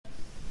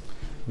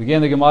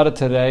Begin the Gemara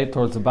today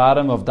towards the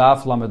bottom of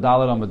Daf Lamed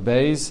Dalet Amud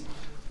Beis,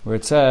 where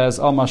it says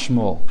Amar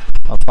Shmuel,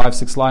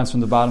 5-6 lines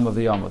from the bottom of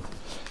the Amud.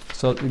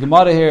 So the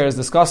Gemara here is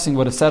discussing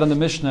what is said in the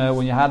Mishnah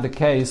when you had the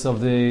case of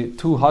the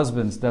two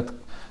husbands that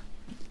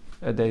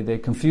they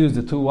confused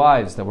the two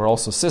wives that were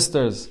also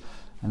sisters.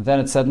 And then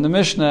it said in the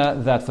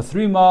Mishnah that for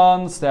 3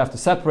 months they have to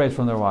separate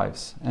from their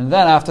wives. And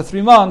then after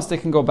 3 months they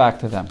can go back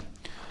to them.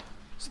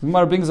 So the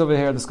Gemara brings over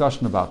here a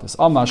discussion about this.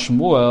 Amar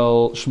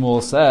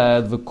Shmuel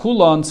said,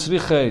 V'kulon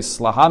tzriches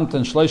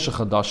lahamten shleisha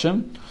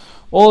chadashim.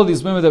 All of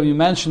these women that we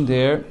mentioned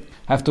here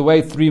have to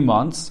wait 3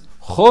 months.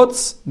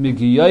 Chutz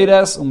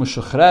migiyaires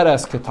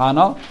u'meshachreres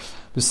ketana.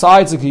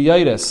 Besides a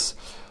giyaires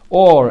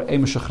or a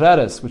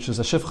meshachreres, which is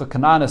a shifcha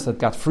kananis that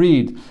got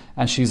freed,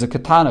 and she's a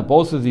ketana.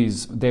 Both of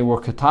these, they were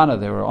ketana.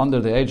 They were under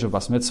the age of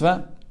bas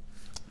mitzvah.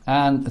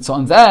 And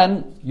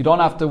then you don't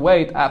have to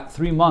wait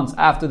 3 months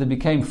after they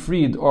became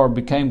freed or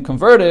became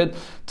converted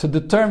to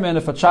determine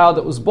if a child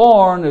that was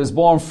born is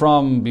born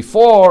from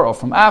before or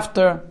from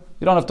after.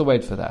 You don't have to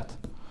wait for that.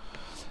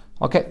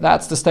 Okay,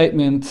 that's the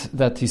statement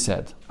that he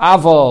said.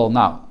 Aval,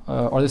 now,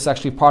 or this is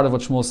actually part of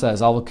what Shmuel says.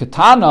 Aval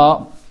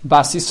ketana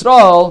bas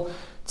Yisrael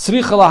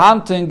tzricha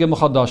lahamtin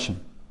gemuchadashim.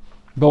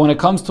 But when it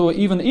comes to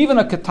even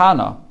a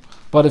ketana,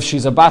 but if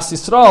she's a bas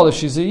Yisrael, if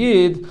she's a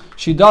yid,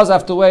 she does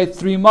have to wait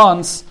 3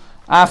 months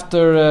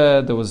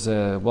after there was,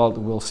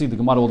 we'll see, the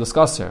Gemara will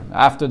discuss here,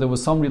 after there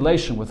was some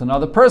relation with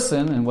another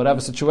person, in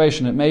whatever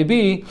situation it may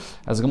be,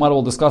 as the Gemara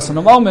will discuss in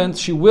a moment,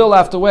 she will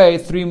have to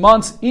wait 3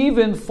 months,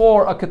 even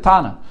for a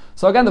ketana.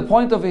 So again, the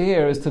point over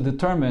here is to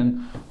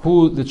determine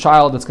who the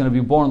child that's going to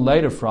be born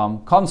later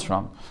comes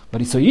from.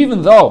 But so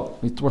even though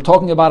we're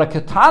talking about a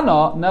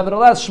ketana,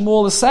 nevertheless,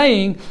 Shmuel is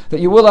saying that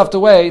you will have to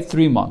wait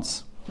 3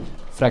 months.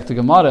 Frag the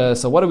Gemara,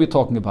 so what are we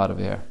talking about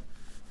over here?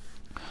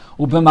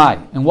 Ubemai.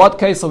 In what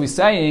case are we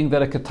saying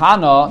that a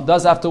ketana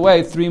does have to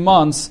wait 3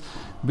 months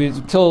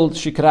till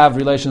she could have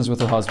relations with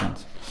her husband?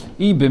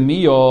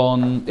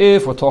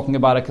 If we're talking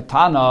about a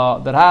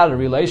ketana that had a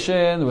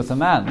relation with a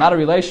man, not a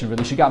relation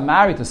really, she got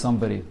married to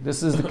somebody.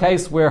 This is the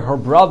case where her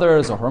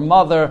brothers or her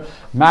mother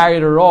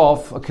married her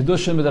off, a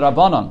kedushin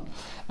b'derabanan,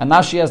 and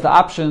now she has the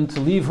option to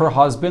leave her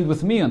husband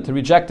with miyun, to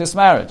reject this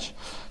marriage.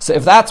 So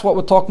if that's what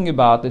we're talking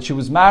about, that she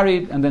was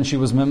married and then she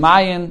was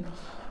memayin,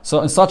 so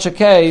in such a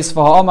case,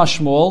 for Ha'ama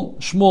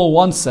Shmuel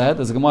once said,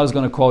 as the Gemara is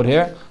going to quote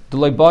here,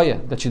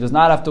 that she does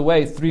not have to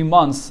wait 3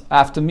 months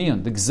after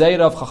miyun. The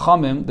gzeira of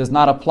Chachamim does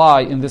not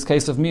apply in this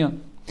case of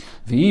miyun.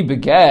 V'i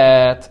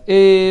beget,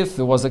 if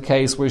there was a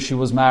case where she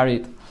was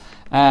married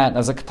and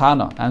as a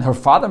ketana, and her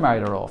father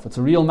married her off, it's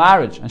a real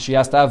marriage, and she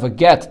has to have a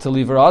get to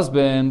leave her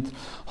husband.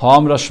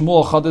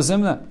 Shmuel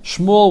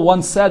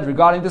once said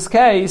regarding this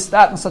case,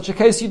 that in such a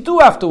case you do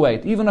have to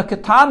wait. Even a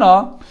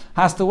ketana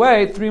has to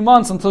wait 3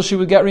 months until she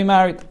would get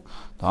remarried.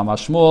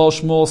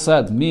 Shmuel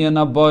said, me and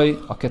a boy,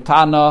 a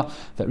ketana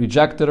that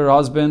rejected her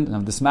husband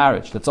and this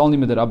marriage, that's only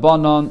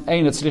midirabanan,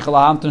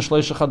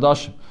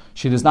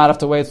 she does not have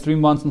to wait 3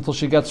 months until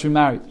she gets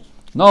remarried.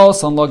 No,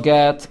 son lo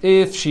get,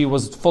 if she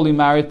was fully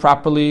married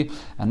properly,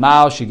 and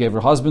now she gave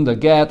her husband a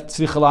get,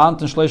 so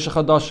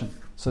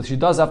she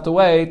does have to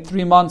wait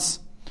 3 months.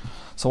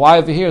 So why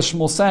over here is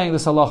Shmuel saying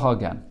this halacha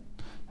again?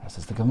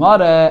 Says the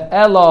Gemara,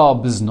 Ela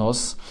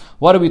biznus.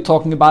 What are we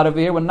talking about over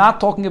here? We're not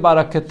talking about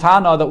a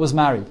ketana that was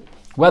married,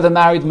 whether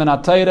married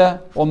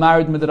minatayre or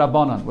married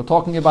midrabanan. We're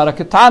talking about a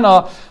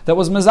ketana that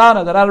was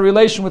mezana, that had a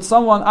relation with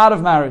someone out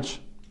of marriage.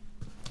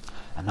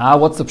 And now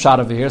what's the pshat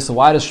over here? So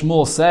why does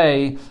Shmuel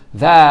say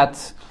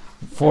that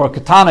for a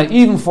ketana,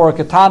 even for a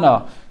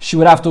ketana, she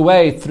would have to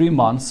wait 3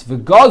 months?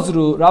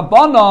 V'gazru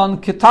rabbanon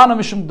ketana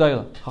mishum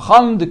g'dayla.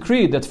 Chachamim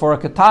decreed that for a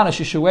ketana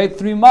she should wait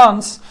 3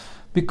 months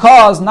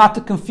because not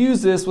to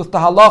confuse this with the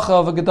halacha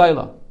of a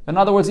gedayla. In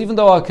other words, even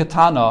though a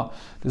ketana,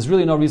 there's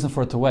really no reason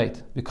for her to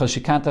wait because she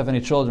can't have any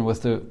children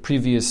with the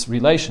previous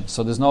relation.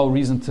 So there's no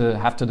reason to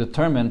have to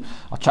determine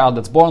a child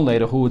that's born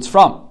later who it's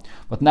from.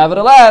 But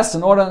nevertheless,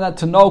 in order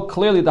to know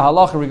clearly the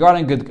halacha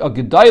regarding a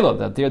gedayla,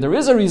 that there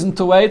is a reason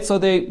to wait, so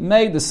they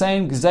made the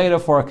same gezeira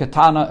for a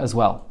ketana as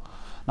well.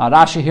 Now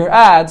Rashi here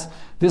adds,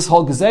 this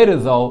whole gezeira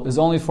though is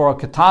only for a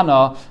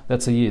ketana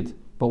that's a yid.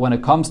 But when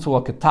it comes to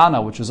a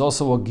ketana, which is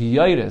also a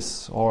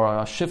giyaris or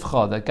a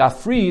shifcha that got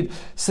freed,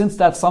 since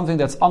that's something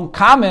that's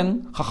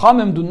uncommon,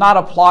 Chachamim do not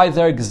apply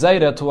their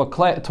gezeira to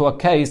a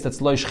case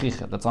that's lo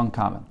shchicha, that's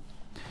uncommon.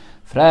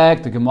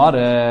 Frag the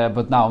Gemara,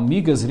 but now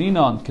migas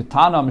rinon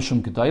ketana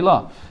mishum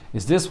gedayla.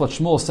 Is this what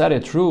Shmuel said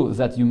it true,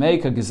 that you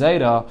make a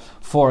gezeira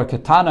for a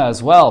ketana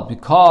as well,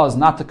 because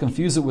not to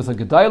confuse it with a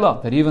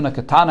gedayla, that even a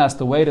ketana has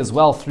to wait as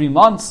well 3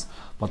 months?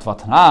 But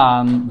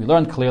Vatanan, we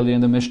learned clearly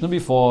in the Mishnah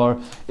before,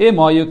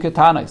 Imayu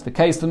ketana. It's the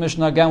case the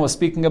Mishnah again was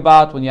speaking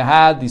about when you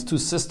had these two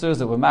sisters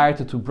that were married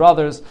to two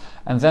brothers,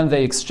 and then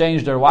they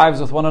exchanged their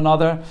wives with one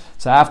another.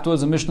 So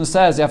afterwards the Mishnah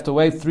says you have to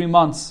wait 3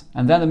 months.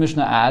 And then the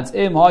Mishnah adds,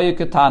 Imayu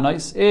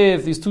ketanais.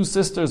 If these two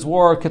sisters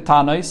were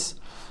ketanais,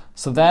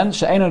 so then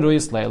she'ena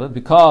ruyis leilat,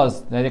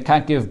 because they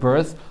can't give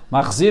birth,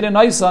 machzir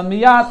naisan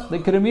miyat, they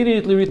could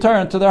immediately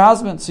return to their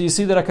husband. So you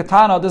see that a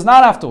ketana does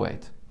not have to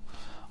wait.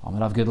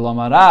 Rav Gidl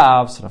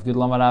Amarav, so Rav Gidl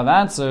Amarav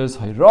answers,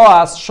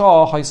 Hayroas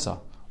Shah Haisa.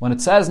 When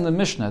it says in the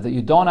Mishnah that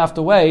you don't have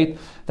to wait,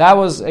 that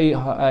was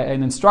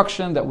an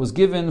instruction that was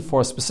given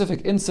for a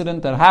specific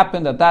incident that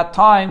happened at that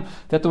time,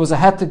 that there was a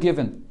heta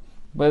given.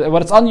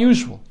 But it's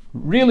unusual.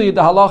 Really,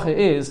 the halacha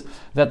is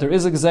that there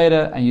is a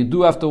gzeira and you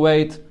do have to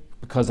wait,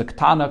 because a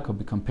ketana could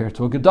be compared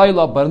to a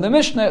gedayla. But in the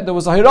Mishnah, there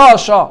was a hirah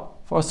shah.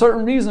 For a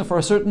certain reason, for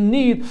a certain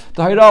need,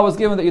 the hirah was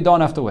given that you don't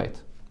have to wait.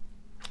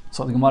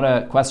 So the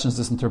Gemara questions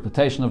this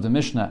interpretation of the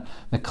Mishnah.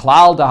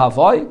 Meklal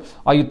dahavoy?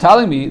 Are you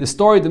telling me the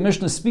story the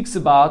Mishnah speaks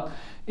about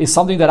is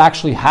something that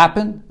actually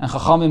happened, and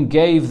Chachamim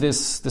gave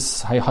this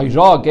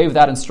hayrah, gave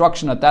that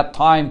instruction at that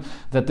time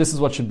that this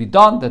is what should be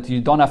done, that you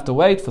don't have to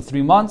wait for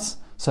 3 months?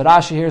 So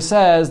Rashi here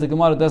says the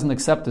Gemara doesn't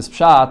accept this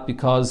pshat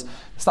because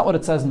it's not what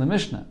it says in the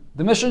Mishnah.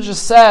 The Mishnah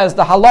just says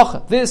the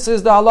halacha. This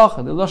is the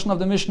halacha. The lashon of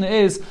the Mishnah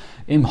is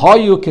im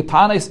hayu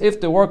ketanes.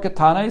 If there were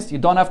ketanes, you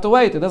don't have to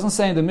wait. It doesn't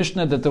say in the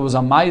Mishnah that there was a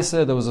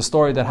ma'aseh, there was a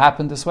story that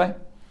happened this way.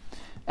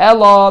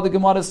 Ella, the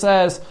Gemara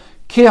says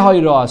ki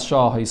hayras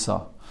shah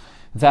haysa.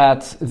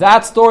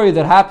 That story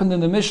that happened in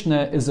the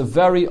Mishnah is a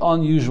very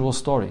unusual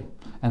story.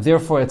 And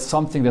therefore it's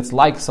something that's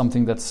like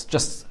something that's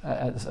just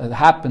it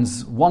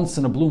happens once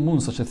in a blue moon,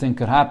 such a thing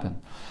could happen.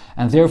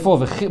 And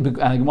therefore, and the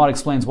Gemara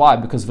explains why,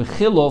 because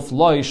v'chilof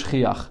lo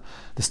yishchiach.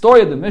 The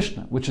story of the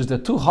Mishnah, which is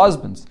that two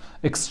husbands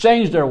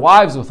exchange their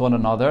wives with one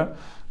another,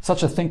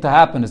 such a thing to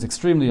happen is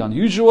extremely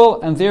unusual,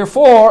 and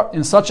therefore,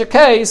 in such a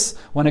case,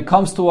 when it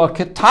comes to a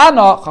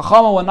ketana,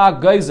 Chachama will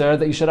not geyser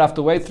that you should have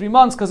to wait 3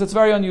 months because it's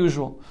very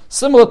unusual.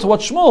 Similar to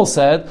what Shmuel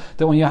said,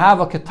 that when you have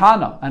a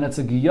ketana and it's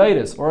a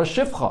giyaris or a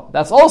shifcha,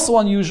 that's also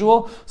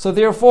unusual, so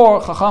therefore,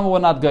 Chachama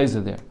will not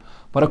geyser there.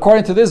 But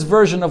according to this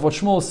version of what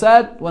Shmuel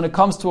said, when it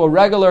comes to a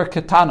regular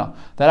ketana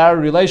that had a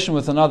relation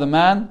with another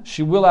man,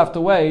 she will have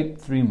to wait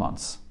 3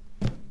 months.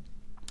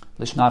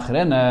 Now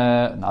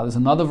there's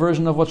another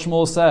version of what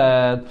Shmuel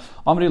said.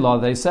 Amrillah,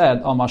 they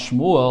said,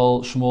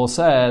 Shmuel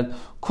said,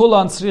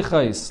 Kulan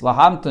tzrichais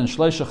lahamten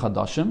shleisha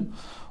chadashim.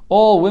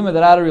 All women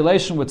that had a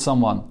relation with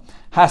someone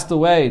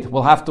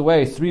will have to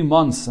wait 3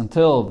 months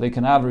until they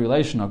can have a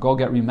relation or go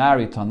get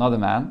remarried to another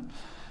man.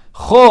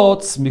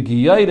 Chutz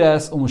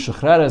migiyayres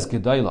u'mushachreres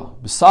gedayla.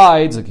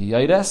 Besides a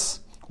giyayres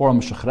or a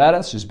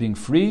mushachreres, she's being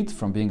freed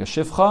from being a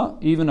shifcha,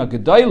 even a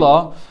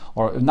gedayla,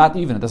 or not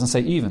even, it doesn't say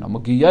even, a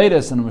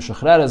mugiyayres and a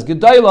mushachreres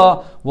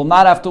gedayla will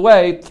not have to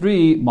wait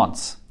 3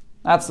 months.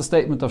 That's the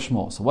statement of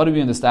Shmuel. So what do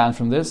we understand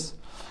from this?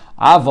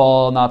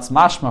 Aval, not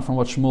mashma from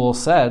what Shmuel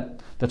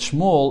said, that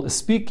Shmuel is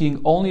speaking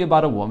only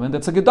about a woman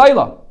that's a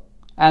gedayla.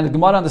 And the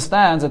Gemara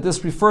understands that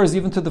this refers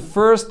even to the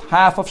first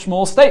half of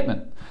Shmuel's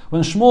statement.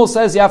 When Shmuel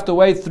says you have to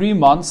wait 3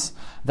 months,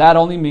 that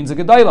only means a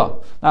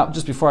gedayla. Now,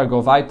 just before I go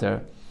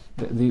weiter,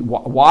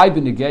 why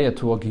b'negeya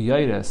to a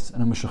giyayres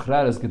and a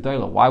mushachreres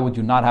gedayla? Why would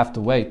you not have to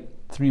wait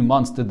 3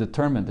 months to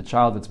determine the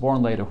child that's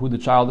born later, who the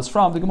child is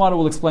from? The Gemara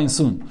will explain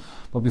soon.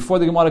 But before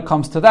the Gemara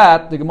comes to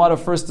that, the Gemara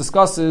first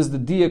discusses the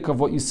diak of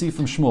what you see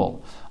from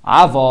Shmuel.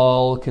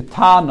 Aval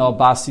ketana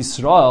bas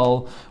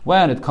Yisrael,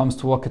 when it comes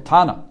to a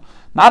ketana.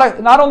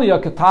 Not only a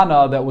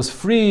katana that was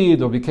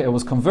freed or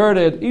was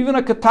converted, even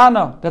a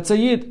katana that's a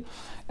yid.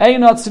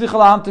 If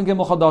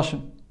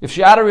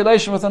she had a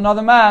relation with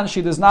another man,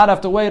 she does not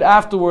have to wait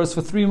afterwards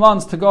for 3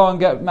 months to go and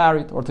get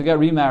married or to get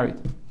remarried.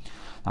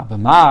 Now,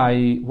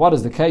 b'mai, what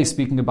is the case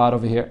speaking about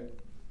over here?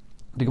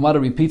 The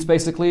Gemara repeats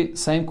basically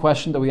same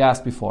question that we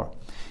asked before.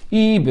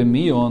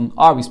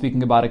 Are we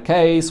speaking about a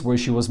case where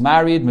she was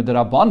married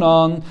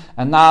midirabanan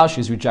and now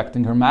she's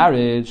rejecting her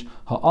marriage?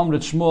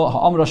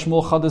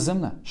 Shmuel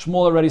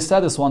already said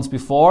this once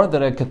before,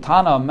 that a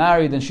katana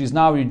married and she's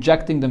now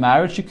rejecting the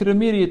marriage, she could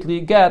immediately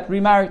get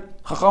remarried.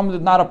 Chacham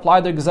did not apply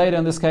the gzeira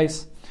in this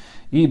case.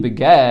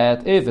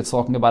 If it's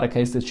talking about a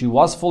case that she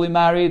was fully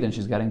married and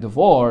she's getting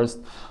divorced,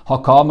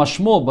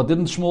 Shmuel, but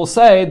didn't Shmuel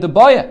say the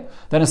boya?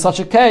 Then in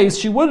such a case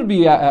she would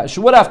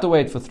have to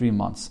wait for 3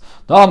 months.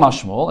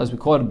 Shmuel, as we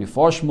quoted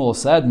before, Shmuel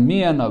said,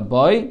 "Mi and a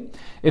boy."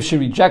 If she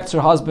rejects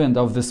her husband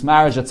of this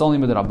marriage that's only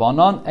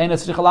midrabanan,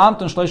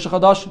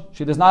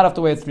 she does not have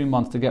to wait 3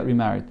 months to get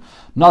remarried.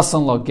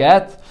 Nasan lo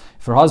get.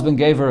 If her husband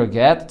gave her a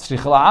get, she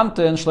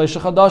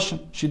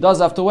does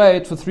have to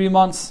wait for 3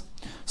 months.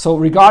 So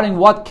regarding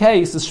what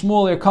case is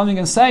Shmuel here coming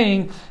and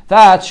saying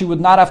that she would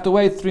not have to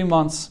wait 3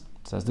 months?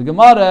 Says the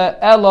Gemara,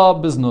 Ella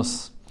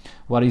biznus.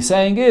 What he's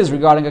saying is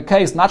regarding a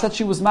case, not that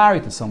she was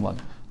married to someone,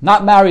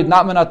 not married,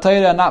 not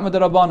minatayra, not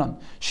midarabanan.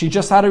 She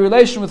just had a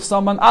relation with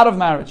someone out of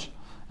marriage.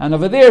 And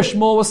over there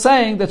Shmuel was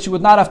saying that she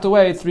would not have to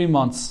wait 3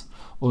 months.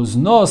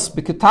 Uznos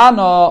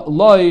b'ketana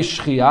loy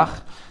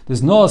shchiach.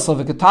 This nos of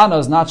a ketana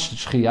is not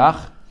shchiach.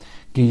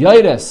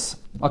 Giyayres.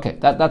 Okay,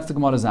 that's the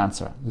Gemara's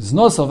answer. This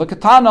nos of a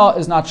ketana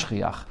is not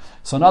shchiach.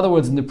 So in other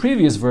words, in the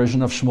previous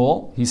version of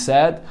Shmuel, he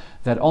said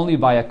that only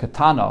by a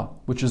ketana,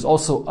 which is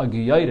also a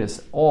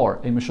giyayres or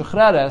a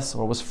meshachreres,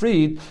 or was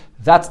freed,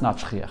 that's not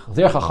shchiach.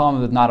 There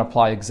Chachamim did not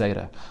apply a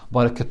gzeira.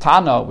 But a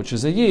ketana, which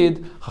is a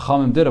yid,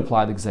 Chachamim did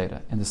apply the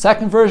gzeira. And the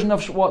second version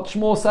of what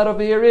Shmuel said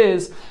over here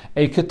is,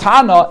 a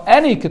ketana,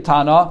 any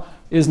ketana,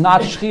 is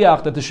not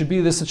shchiach, that there should be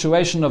this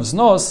situation of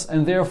znus,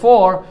 and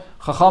therefore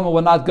Chachama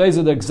would not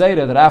geizer the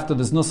gzeira that after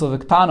the znus of the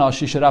ktana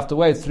she should have to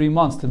wait 3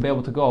 months to be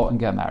able to go and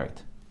get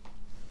married.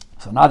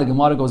 So now the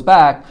Gemara goes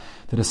back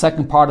to the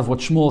second part of what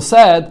Shmuel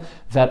said,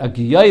 that a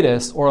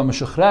giyaitis or a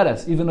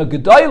meshuchreres, even a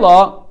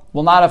gedayla,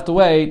 will not have to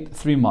wait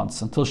 3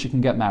 months until she can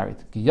get married.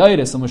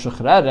 Giyaitis and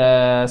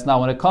meshuchreres.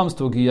 Now when it comes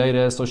to a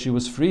giyaitis, so she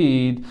was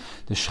freed,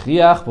 the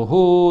shchiach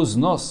v'hu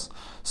znus.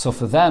 So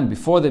for them,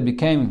 before they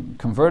became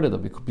converted, or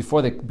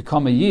before they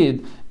become a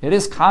yid, it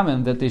is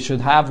common that they should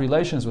have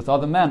relations with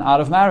other men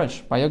out of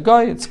marriage. By a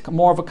guy, it's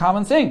more of a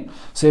common thing.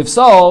 So if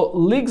so,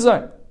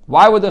 ligzar,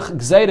 why would the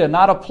gzeira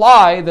not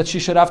apply that she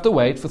should have to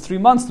wait for 3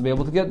 months to be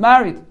able to get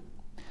married?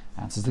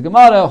 Answers the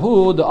Gemara,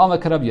 who the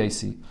Amak Rabbi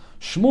Yosi.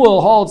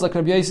 Shmuel holds like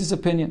Rabbi Yosi's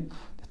opinion.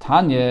 The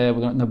Tanya,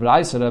 we're going to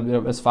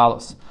Braisa as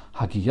follows.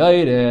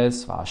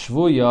 Hagiyaitis,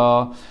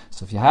 v'ashvuya.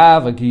 So if you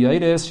have a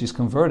giyaitis, she's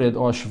converted,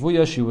 or a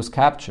shvuya, she was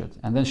captured,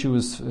 and then she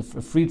was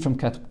freed from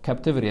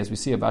captivity, as we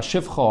see about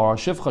shivcha, or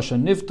shivcha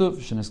shenivtuv,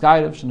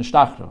 shenisgayrev,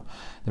 shenishtachro.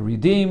 They're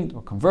redeemed,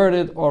 or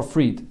converted, or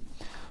freed.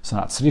 So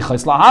not tzricha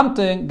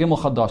islahamting, gimel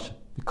chadash.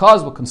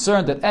 Because we're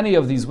concerned that any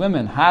of these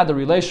women had a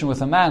relation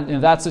with a man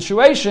in that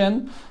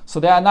situation, so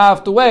they now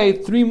have to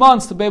wait 3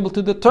 months to be able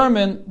to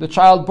determine the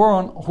child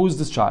born, who's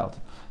this child.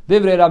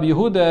 Divrei Rabbi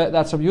Yehuda,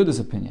 that's Rabbi Yehuda's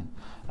opinion.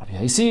 Rabbi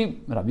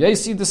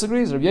Yosi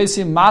disagrees. Rabbi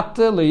Yosi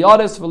mate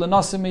leyaris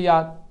v'lenasi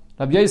miyad.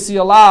 Rabbi Yosi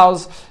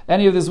allows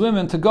any of these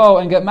women to go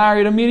and get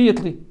married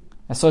immediately.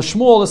 And so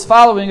Shmuel is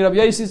following Rabbi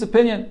Yosi's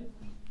opinion.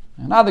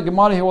 And now the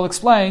Gemara here will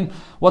explain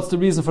what's the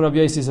reason for Rabbi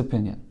Yosi's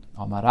opinion.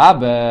 Amar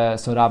Rabbe,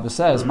 so Rabbe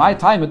says, my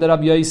time at the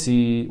Rabbi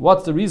Yosi,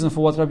 what's the reason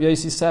for what Rabbi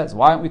Yosi says?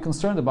 Why aren't we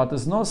concerned about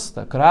this nus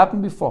that could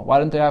happen before? Why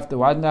didn't they have to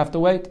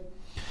wait?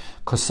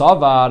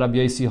 Kosava, Rabbi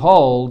Yosi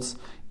holds,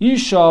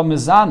 Isha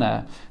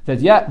mizana, that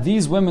yet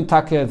these women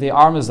take they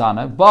are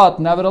mizana, but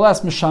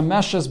nevertheless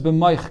mishameshes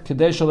b'moich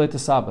kedei shalei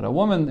tesaber. A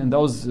woman in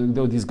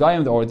these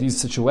gayim or these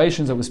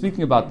situations that we're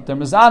speaking about, they're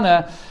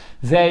mizana.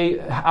 They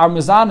are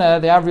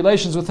mizana. They have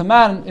relations with a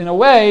man in a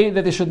way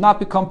that they should not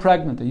become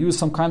pregnant. They use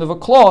some kind of a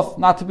cloth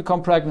not to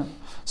become pregnant.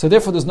 So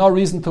therefore, there's no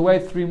reason to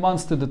wait 3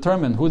 months to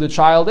determine who the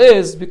child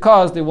is,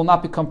 because they will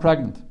not become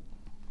pregnant.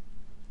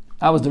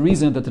 That was the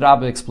reason that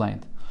Rabbi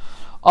explained.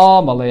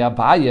 Oh, Malay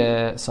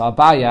Abaye. So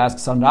Abaye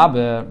asks on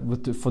Rabbi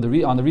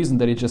on the reason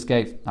that he just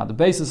gave. Now, the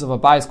basis of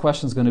Abaye's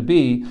question is going to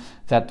be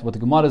that what the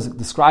Gemara is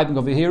describing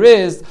over here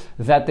is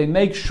that they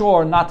make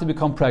sure not to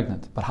become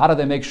pregnant. But how do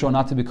they make sure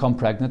not to become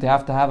pregnant? They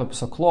have to have a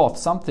piece of cloth,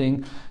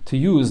 something to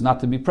use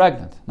not to be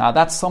pregnant. Now,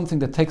 that's something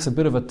that takes a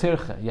bit of a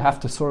tircha. You have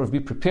to sort of be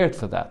prepared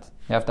for that.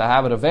 You have to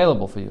have it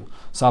available for you.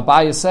 So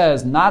Abaye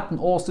says, not in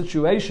all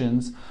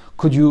situations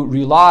could you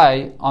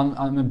rely on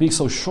and be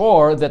so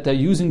sure that they're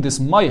using this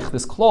moich,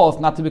 this cloth,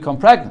 not to become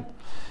pregnant?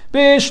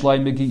 It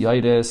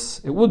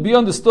would be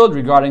understood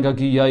regarding a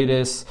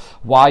giyaitis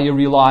why you're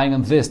relying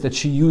on this, that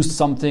she used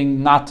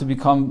something not to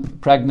become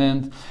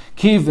pregnant.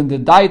 Kivin the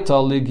daita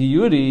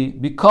legiyuri,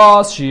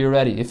 because she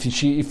already,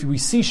 if we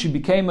see she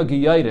became a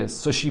giyaitis,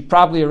 so she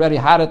probably already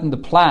had it in the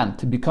plan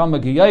to become a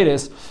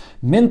giyaitis,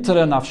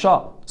 mintere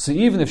nafsha. So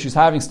even if she's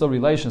having still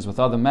relations with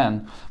other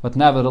men, but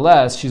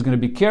nevertheless she's going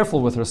to be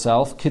careful with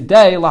herself,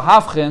 kidei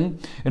lahavchin,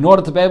 in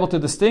order to be able to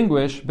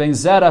distinguish bein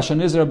zera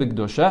shenizra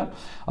b'kedusha,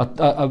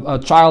 a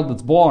child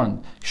that's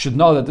born, you should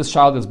know that this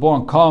child that's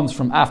born comes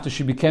from after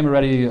she became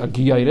already a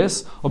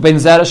giyaitis, or bein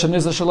zera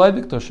shenizra shaloi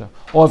b'kedusha,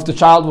 or if the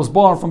child was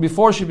born from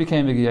before she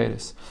became a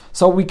giyaitis.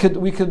 So we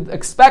could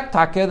expect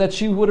Taka that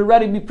she would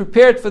already be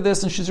prepared for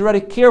this, and she's already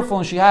careful,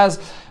 and she has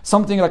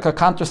something like a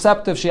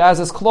contraceptive. She has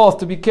this cloth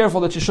to be careful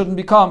that she shouldn't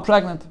become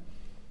pregnant.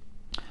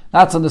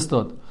 That's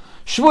understood.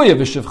 Shvuya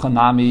v'shivcha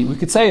nami. We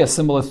could say a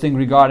similar thing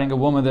regarding a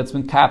woman that's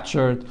been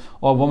captured,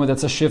 or a woman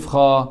that's a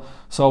shivcha.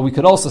 So we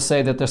could also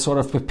say that they're sort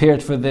of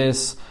prepared for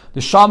this. The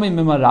shami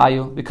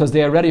mimarayu, because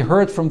they already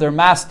heard from their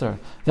master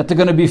that they're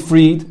going to be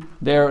freed.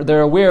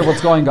 They're aware of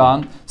what's going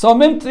on. So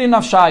mimtri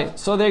nafshay.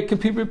 So they can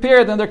be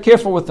prepared and they're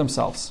careful with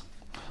themselves.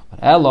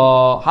 But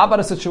Elo, how about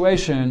a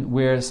situation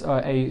where a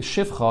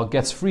shivcha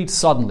gets freed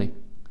suddenly,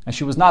 and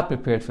she was not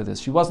prepared for this?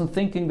 She wasn't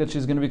thinking that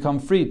she's going to become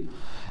freed.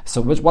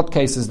 So what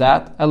case is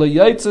that? Elo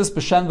yotzes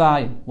b'shen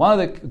v'ayin. One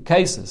of the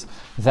cases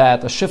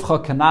that a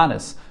shivcha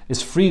kananis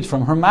is freed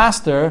from her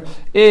master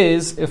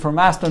is if her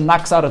master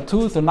knocks out a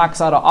tooth or knocks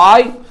out an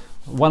eye,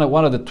 one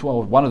of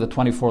the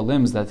 24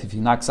 limbs that if he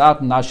knocks out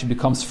and now she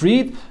becomes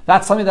freed,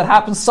 that's something that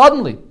happens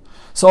suddenly.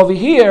 So over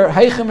here,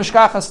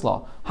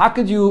 how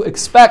could you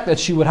expect that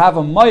she would have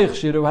a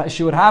moich,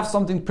 she would have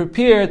something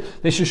prepared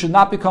that she should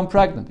not become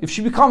pregnant? If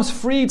she becomes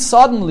freed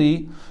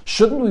suddenly,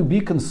 shouldn't we be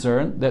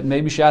concerned that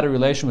maybe she had a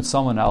relation with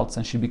someone else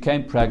and she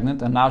became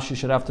pregnant and now she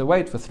should have to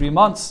wait for 3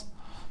 months?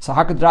 So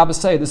how could Rabbi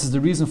say this is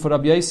the reason for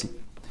Rabbi Yosi?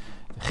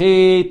 If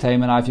you're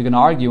going to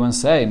argue and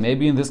say,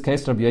 maybe in this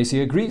case Rabbi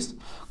Yosi agrees.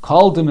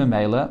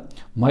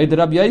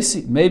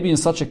 Maybe in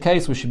such a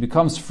case where she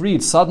becomes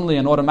freed suddenly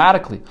and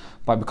automatically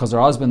because her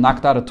husband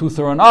knocked out a tooth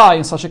or an eye,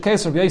 in such a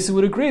case Rabbi Yosi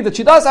would agree that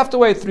she does have to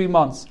wait 3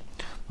 months.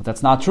 But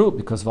that's not true,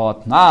 because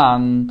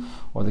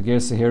Or the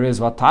Gersa here is,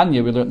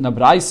 Vatanya, we learned in the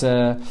Braise,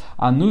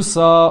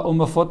 Anusa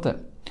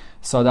umafute.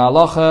 So the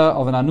halacha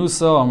of an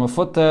anusa or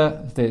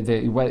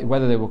mafute,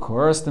 whether they were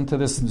coerced into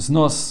this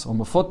znus or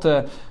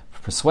mafute,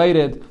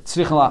 persuaded,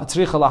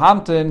 tzricha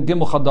lahamtin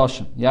gimel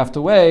chadashim. You have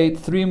to wait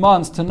 3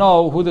 months to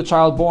know who the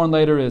child born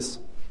later is.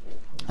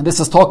 And this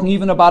is talking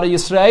even about a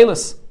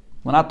Yisraelis.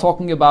 We're not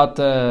talking about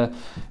a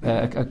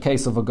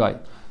case of a guy.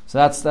 So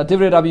that's that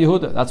divrei Rabbi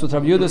Yehuda. That's what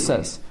Rabbi Yehuda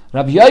says.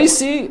 Rabbi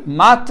Yosi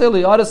mate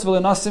liyaris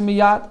v'lenasim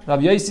miyad.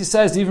 Rabbi Yosi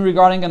says even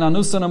regarding an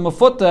anusa and a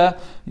mafuta,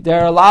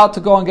 they're allowed to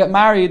go and get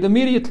married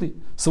immediately.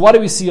 So what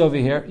do we see over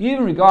here?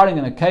 Even regarding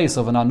in a case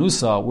of an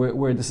anusa,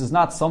 where this is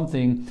not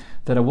something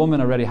that a woman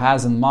already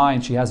has in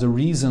mind, she has a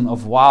reason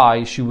of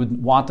why she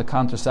would want a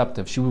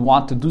contraceptive. She would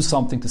want to do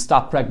something to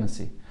stop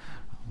pregnancy.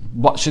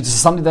 But this is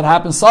something that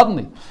happens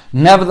suddenly.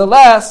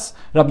 Nevertheless,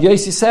 Rabbi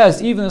Yosi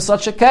says, even in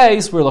such a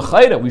case,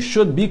 we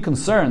should be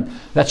concerned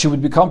that she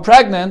would become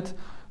pregnant,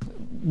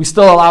 we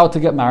still allow her to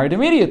get married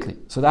immediately.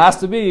 So there has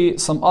to be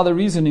some other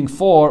reasoning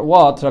for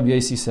what Rabbi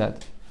Yosi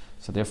said.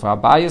 So therefore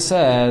Abaye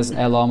says,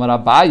 Elam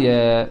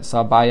Abaye.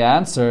 So Abaye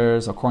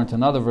answers, according to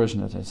another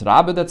version, it's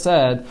Rabbi that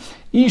said,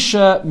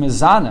 Isha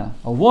mizana,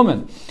 a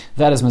woman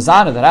that is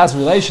mizana, that has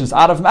relations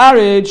out of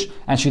marriage,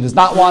 and she does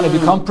not want to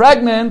become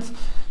pregnant.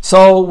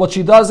 So what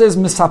she does is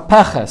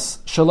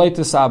misapeches shalei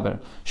tisaber.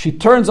 She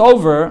turns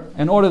over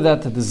in order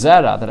that the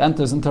zera that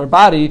enters into her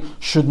body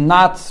should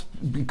not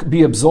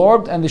be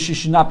absorbed and that she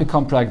should not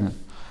become pregnant.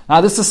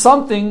 Now this is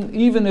something,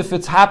 even if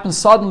it happens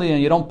suddenly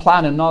and you don't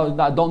plan and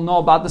don't know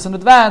about this in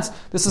advance,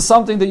 this is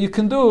something that you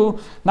can do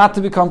not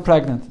to become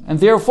pregnant. And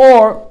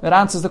therefore, it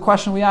answers the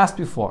question we asked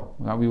before.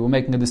 We were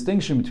making a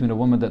distinction between a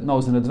woman that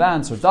knows in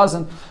advance or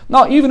doesn't.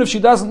 No, even if she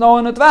doesn't know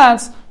in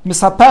advance,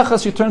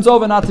 misapeches, she turns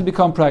over not to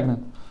become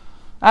pregnant.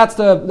 That's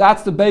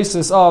the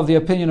basis of the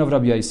opinion of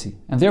Rabbi Yosi.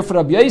 And therefore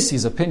Rabbi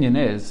Yosi's opinion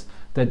is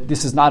that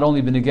this is not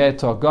only benegay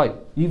to a guy,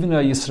 even a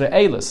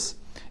Yisraelis.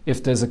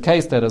 If there's a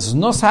case that a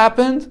znus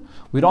happened,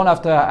 we don't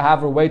have to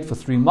have her wait for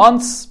 3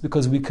 months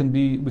because we can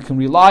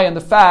rely on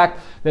the fact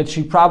that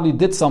she probably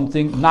did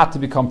something not to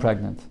become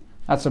pregnant.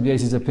 That's Rabbi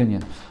Yosi's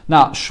opinion.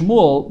 Now,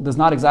 Shmuel does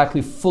not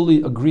exactly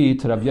fully agree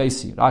to Rabbi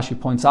Yosi. Rashi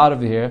points out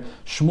over here,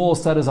 Shmuel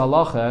said his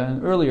halacha,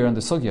 and earlier in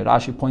the sugya,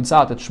 Rashi points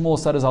out that Shmuel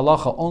said his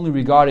halacha only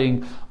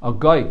regarding a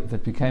guy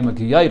that became a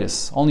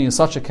giyaitis. Only in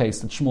such a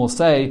case that Shmuel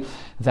say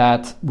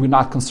that we're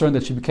not concerned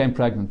that she became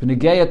pregnant.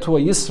 B'negeya to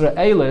a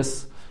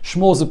Yisraelis,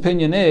 Shmuel's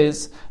opinion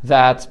is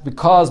that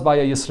because by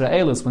a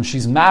Yisraelis, when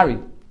she's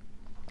married,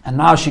 and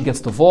now she gets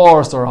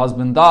divorced or her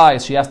husband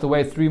dies, she has to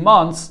wait 3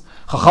 months,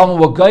 Chachamim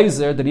were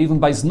geyser that even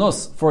by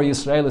znus for a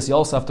Yisraelis you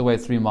also have to wait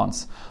 3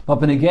 months. But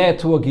b'negei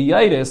to a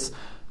giyaitis,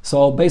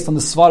 so based on the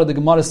svara the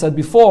Gemara said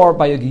before,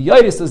 by a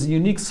giyaitis there's a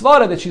unique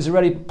svara that she's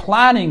already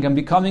planning and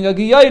becoming a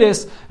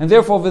giyaitis, and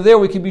therefore over there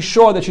we can be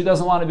sure that she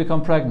doesn't want to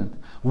become pregnant.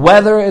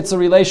 Whether it's a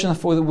relation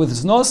with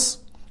znus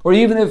or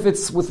even if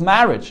it's with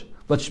marriage.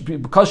 But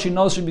because she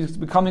knows she's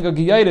becoming a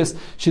giyaitis,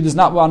 she does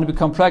not want to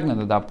become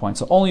pregnant at that point.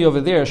 So only over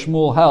there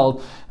Shmuel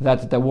held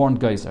that they weren't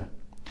geyser.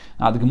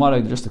 Now the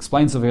Gemara just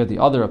explains over here the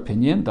other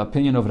opinion, the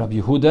opinion of Rabbi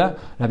Yehuda.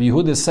 Rabbi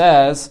Yehuda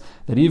says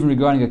that even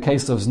regarding a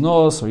case of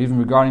znus, or even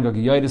regarding a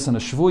giyaitis and a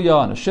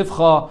shvuya and a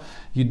shivcha,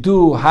 you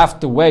do have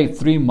to wait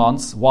 3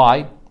 months.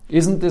 Why?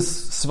 Isn't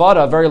this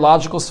svara a very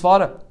logical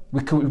svara?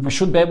 We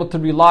should be able to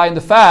rely on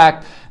the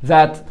fact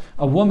that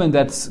a woman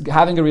that's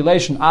having a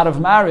relation out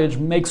of marriage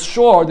makes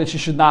sure that she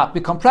should not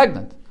become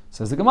pregnant.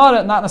 Says the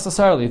Gemara, not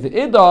necessarily. The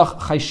idach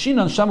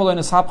chayshinan shemalei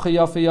nishapcha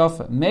yafe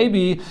yafe.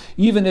 Maybe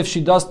even if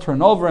she does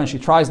turn over and she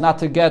tries not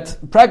to get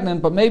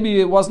pregnant, but maybe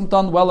it wasn't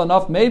done well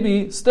enough,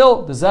 maybe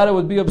still the zera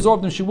would be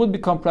absorbed and she would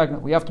become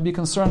pregnant. We have to be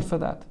concerned for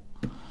that.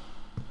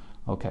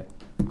 Okay,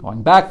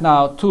 going back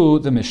now to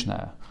the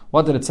Mishnah.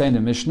 What did it say in the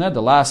Mishnah?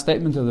 The last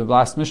statement of the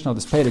last Mishnah of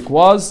this Perek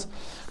was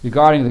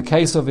regarding the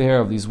case over here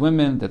of these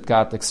women that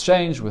got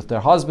exchanged with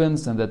their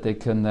husbands and that they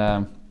can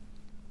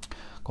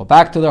go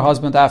back to their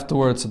husband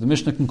afterwards. So the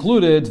Mishnah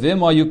concluded,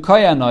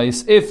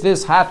 if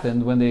this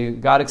happened when they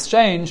got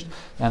exchanged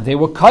and they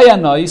were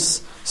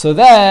kayanais, so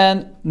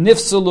then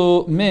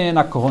nifsulu min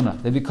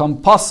akohuna. They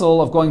become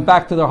puzzle of going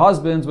back to their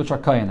husbands, which are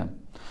kayanim.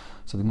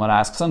 So the Gemara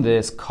asks on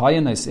this,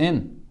 kayanais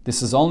in.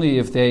 This is only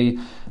if they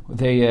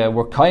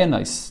were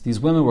kayanais. These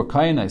women were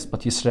kayanais,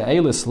 but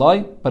Yisraelis lie.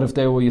 But if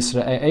they were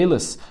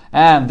Yisraelis,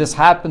 and this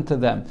happened to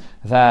them,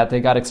 that they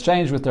got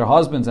exchanged with their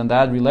husbands and they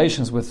had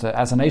relations with,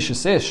 as an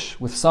Eishes Ish,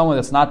 with someone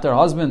that's not their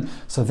husband,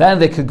 so then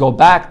they could go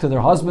back to their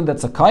husband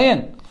that's a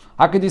kayan.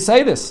 How could you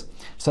say this?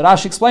 So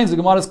Rashi explains, the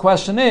Gemara's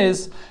question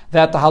is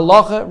that the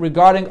halacha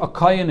regarding a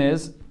kayan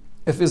is,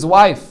 if his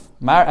wife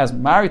has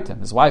married him,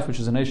 his wife, which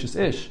is an Eishes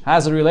Ish,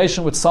 has a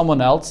relation with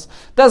someone else,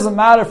 doesn't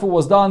matter if it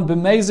was done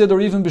b'mezid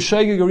or even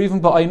b'shegig or even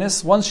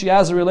b'aynis, once she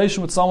has a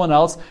relation with someone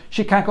else,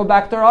 she can't go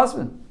back to her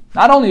husband.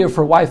 Not only if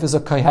her wife is a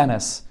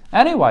kohenes,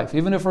 any wife,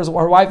 even if her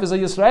wife is a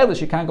Yisraeli,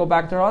 she can't go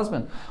back to her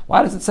husband.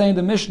 Why does it say in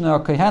the Mishnah a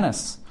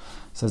kohenes?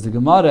 Says the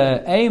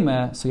Gemara,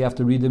 Eime, so you have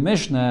to read the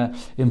Mishnah,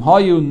 Im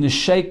hayu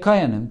nishei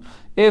kayanim.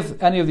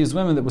 If any of these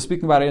women that we're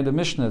speaking about in the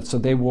Mishnah, so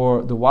they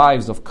were the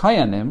wives of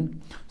kayanim,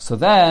 so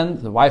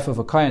then the wife of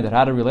a kayan that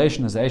had a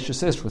relation as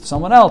Eishes Ish with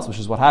someone else, which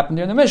is what happened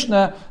here in the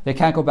Mishnah, they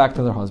can't go back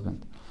to their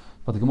husband.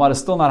 But the Gemara is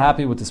still not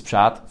happy with this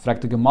pshat.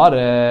 Fragt the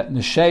Gemara,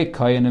 nishei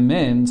kayanim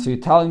in, so you're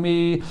telling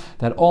me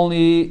that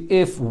only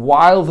if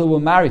while they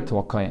were married to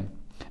a kayan,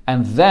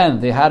 and then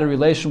they had a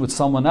relation with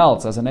someone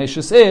else as an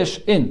Eishes Ish,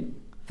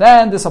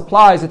 then this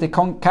applies that they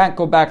can't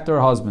go back to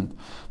her husband.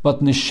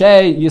 But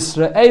nishei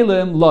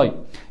Yisraelim loy.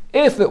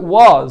 If it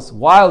was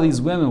while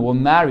these women were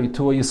married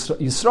to a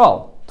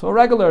Yisrael, to a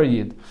regular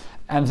Yid,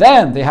 and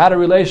then they had a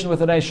relation with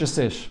an Eishes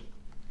Ish,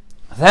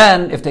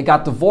 then if they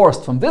got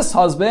divorced from this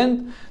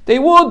husband, they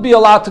would be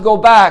allowed to go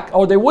back,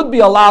 or they would be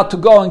allowed to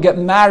go and get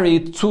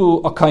married to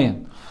a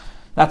Kayan.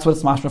 That's what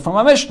it's mashma from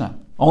a Mishnah.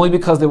 Only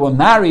because they were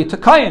married to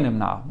Kayanim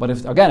now. But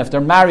if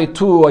they're married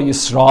to a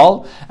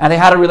Yisrael, and they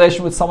had a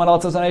relation with someone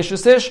else as an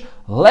Eishes Ish,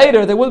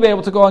 later they would be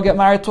able to go and get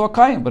married to a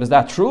Kayan. But is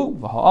that true?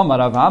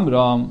 Rav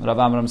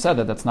Amram said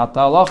that that's not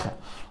the halacha.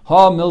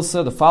 Ha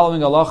milsa, the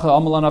following halacha,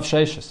 Amalan Rav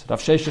Sheshes. Rav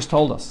Sheshes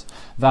told us,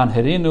 Van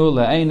herinu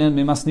le'einen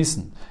mimas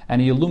nissen. And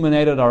he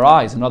illuminated our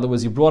eyes. In other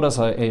words, he brought us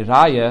a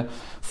raya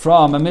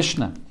from a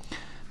Mishnah.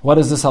 What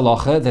is this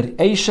halacha? That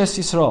Eishes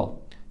Yisrael,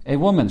 a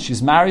woman,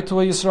 she's married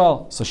to a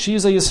Yisrael. So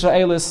she's a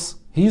Yisraelis,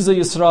 he's a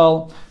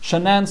Yisrael,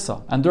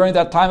 Shanansa. And during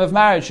that time of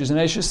marriage, she's an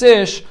Eishes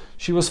Ish,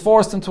 she was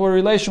forced into a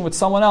relation with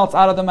someone else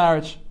out of the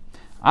marriage.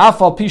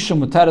 Afal pisha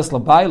muteres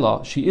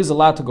labayla, she is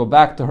allowed to go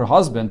back to her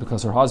husband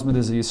because her husband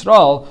is a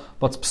Yisrael,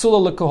 but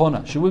psula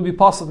lekahona, she would be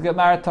possible to get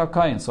married to a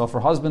Kayan. So if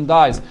her husband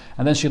dies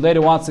and then she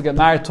later wants to get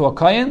married to a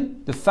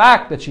Kayan, the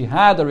fact that she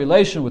had a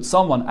relation with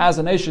someone as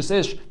an Eishes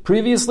Ish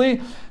previously,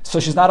 so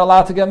she's not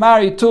allowed to get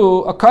married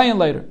to a Kayan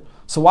later.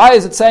 So why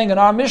is it saying in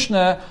our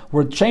Mishnah,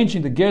 we're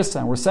changing the girsa,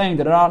 and we're saying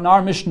that in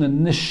our Mishnah,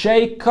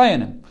 nishei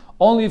kayanim,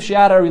 only if she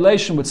had a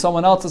relation with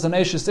someone else as an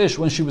Eishes Ish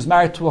when she was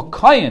married to a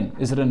Kayan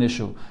is it an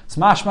issue. It's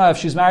mashma, if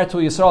she's married to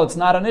a Yisrael, it's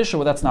not an issue.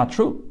 Well, that's not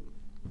true.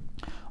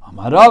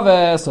 Amar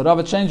Rave, so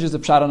Rave changes the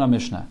pshat on our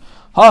Mishnah.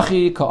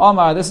 Hachi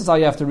ka'amar, this is how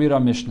you have to read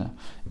our Mishnah.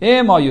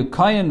 Im ayu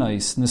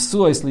kayanais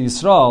nesuais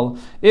liYisrael,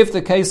 if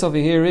the case over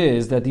here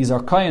is that these are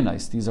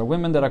kayanais, these are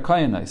women that are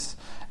kayanais,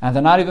 and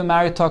they're not even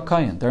married to a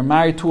Kayan, they're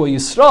married to a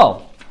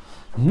Yisrael.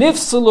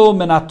 Nifsalu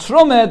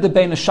minatrume de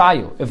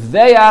beinashayu. If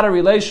they had a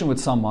relation with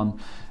someone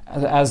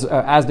as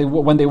they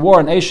when they were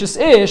an Eishes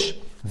Ish,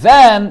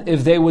 then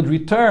if they would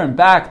return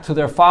back to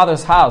their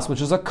father's house,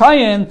 which is a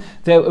Kayan,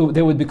 they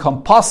would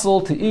become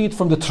puzzled to eat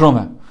from the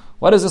truma.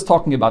 What is this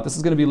talking about? This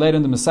is going to be later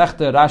in the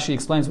Masechta. Rashi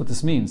explains what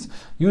this means.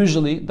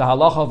 Usually, the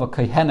halacha of a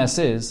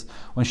kohenes is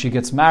when she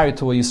gets married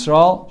to a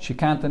Yisrael, she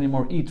can't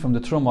anymore eat from the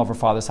truma of her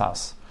father's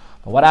house.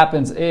 But what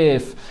happens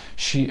if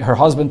her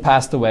husband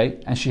passed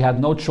away and she had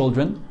no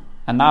children,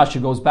 and now she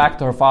goes back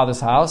to her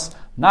father's house?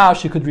 Now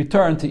she could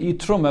return to eat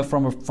truma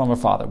from her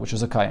father, which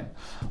is a kain.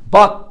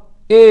 But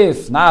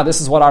if, now this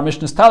is what our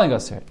Mishnah is telling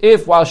us here,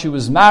 if while she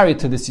was married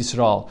to this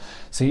Yisrael,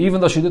 so even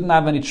though she didn't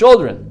have any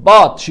children,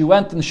 but she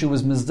went and she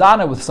was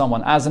mizdana with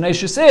someone as an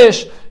Eishes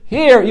Ish,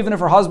 here, even if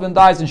her husband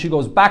dies and she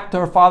goes back to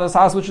her father's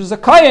house, which is a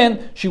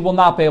kayin, she will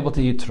not be able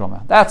to eat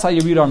truma. That's how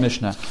you read our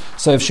Mishnah.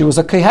 So if she was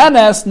a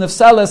kohenes,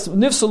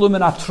 nifsalu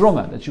min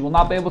truma, that she will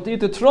not be able to eat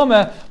the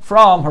truma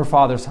from her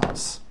father's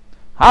house.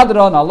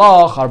 Hadron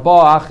Allah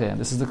arba ache.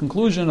 This is the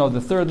conclusion of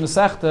the third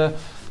Masechta,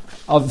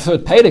 of the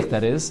third Pedic,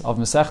 that is, of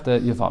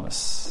Masechta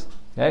Yevamos.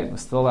 Okay, we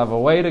still have a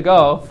way to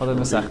go for the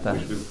Masechta.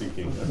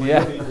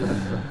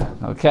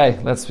 Yeah. Okay,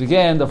 let's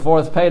begin the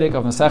fourth Pedic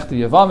of Masechta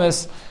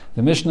Yevamos.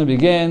 The Mishnah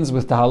begins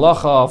with the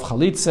halacha of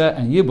chalitza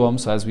and yibum.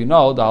 So as we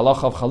know, the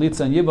halacha of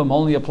chalitza and yibum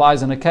only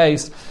applies in a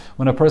case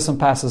when a person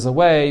passes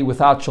away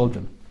without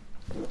children.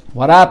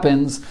 What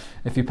happens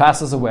if he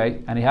passes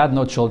away and he had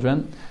no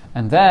children,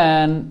 and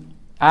then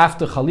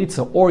after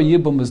chalitza or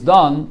yibum is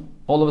done,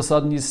 all of a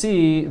sudden you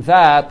see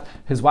that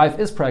his wife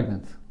is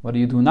pregnant. What do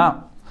you do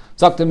now?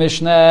 Zok the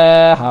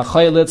Mishnah,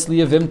 ha'chaylitz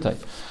liyevimtei.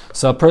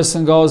 So a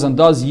person goes and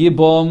does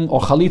yibum, or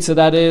chalitza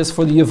that is,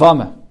 for the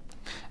yevamah.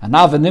 And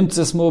now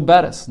v'nimtzis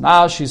mu'beres.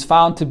 Now she's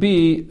found to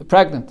be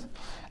pregnant.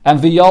 And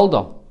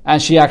v'yolda.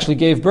 And she actually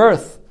gave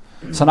birth.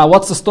 So now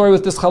what's the story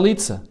with this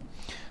chalitza?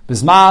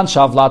 Bizman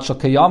shavlat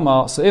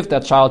shakayama. So if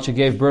that child she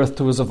gave birth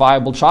to is a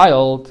viable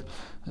child,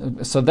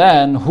 so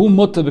then hu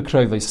muta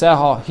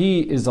b'kroivei.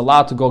 He is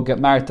allowed to go get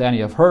married to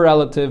any of her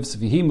relatives.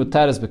 V'hi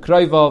muteres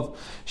b'kroivav.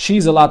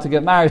 She's allowed to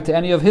get married to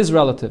any of his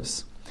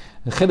relatives.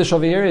 The chiddush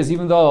over here is,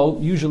 even though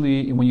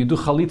usually when you do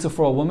chalitza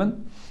for a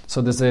woman,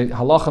 so there's a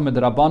halacha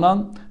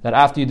midrabanan that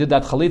after you did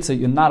that chalitza,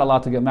 you're not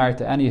allowed to get married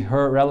to any of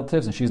her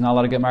relatives, and she's not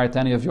allowed to get married to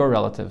any of your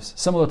relatives.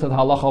 Similar to the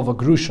halacha of a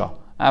grusha.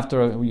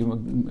 After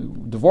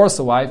you divorce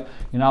a wife,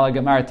 you're not allowed to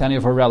get married to any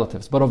of her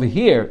relatives. But over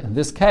here, in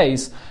this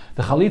case,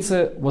 the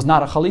chalitza was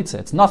not a chalitza.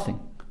 It's nothing.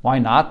 Why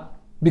not?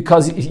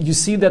 Because you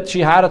see that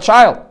she had a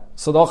child.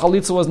 So the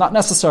chalitza was not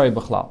necessary,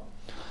 b'chlal.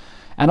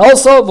 And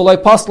also,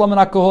 v'loi pasla min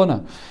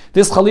ha'kohuna.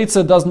 This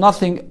chalitza does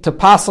nothing to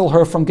passel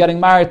her from getting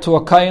married to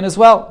a kayin as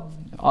well.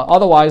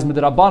 Otherwise,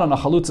 midrabanan, a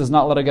chalitza is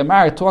not let her get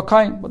married to a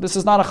kain. But this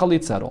is not a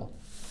chalitza at all.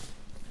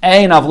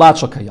 Ein avlat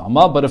shel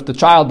kayama, but if the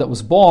child that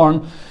was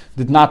born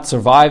did not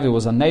survive, it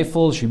was a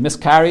nafil, she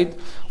miscarried,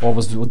 or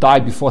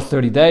died before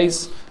 30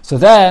 days, so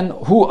then,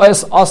 who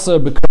is aser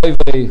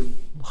b'krevei?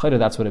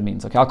 That's what it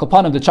means. Okay,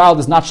 Al-Kapanim, the child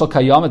is not shel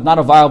kayam, it's not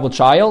a viable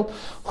child.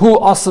 Who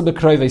aser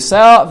b'krevei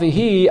se'ah,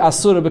 v'hi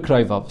asura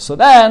b'krevav. So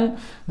then,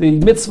 the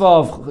mitzvah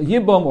of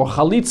yibum or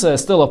chalitza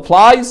still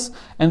applies,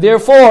 and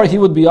therefore he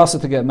would be aser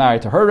to get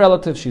married to her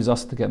relatives, she's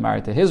aser to get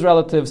married to his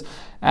relatives,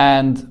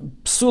 and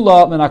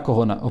psula min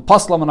hakohuna, or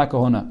pasla min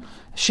hakohuna.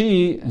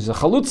 She is a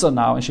chalutza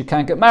now, and she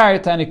can't get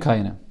married to any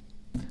kaina.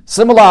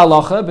 Similar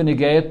halacha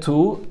b'negei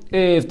to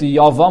if the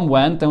yavam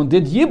went and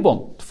did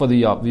yibum for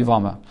the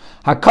yavama.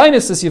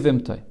 Hakainis is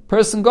yivimtei.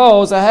 Person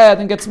goes ahead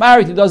and gets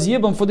married. He does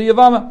yibum for the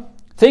yavama,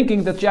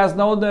 thinking that she had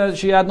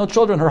no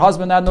children. Her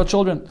husband had no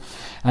children.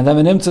 And then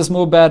v'nimtzas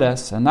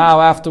mu'beres. And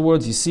now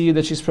afterwards you see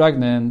that she's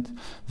pregnant.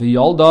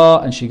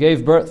 V'yolda, and she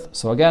gave birth.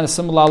 So again, a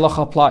similar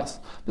halacha applies.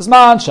 If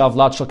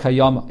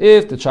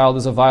the child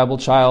is a viable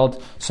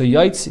child, so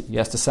yaitzi, he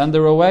has to send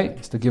her away. He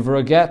has to give her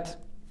a get.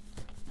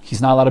 He's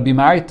not allowed to be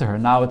married to her.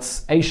 Now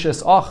it's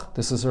Eishes Och.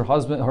 This is her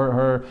husband,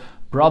 her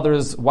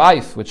brother's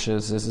wife, which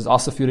is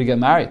also for you to get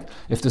married.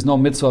 If there's no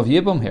mitzvah of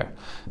yibum here.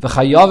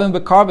 V'chayavim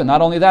b'karban. Not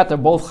only that, they're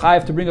both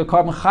chayav to bring a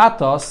carbon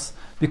chatos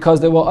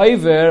because they were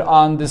over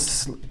on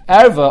this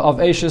erva of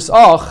Eishes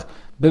Och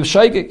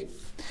b'shaygig.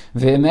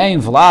 V'emein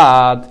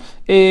vlad.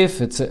 If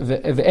it's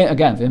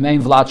again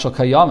v'emein vlad shel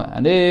kayama,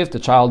 and if the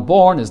child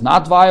born is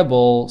not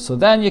viable, so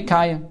then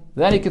yekayim.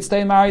 Then he could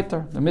stay married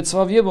to her. The mitzvah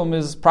of yibum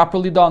is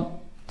properly done.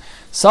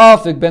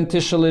 Safik ben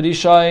tishal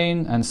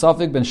rishayin and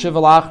safik ben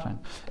shival achran.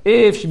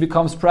 If she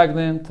becomes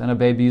pregnant and a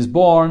baby is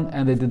born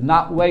and they did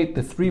not wait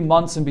the 3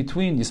 months in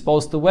between, you're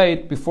supposed to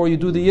wait before you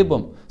do the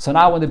yibum. So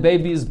now when the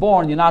baby is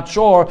born, you're not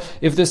sure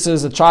if this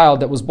is a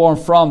child that was born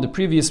from the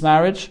previous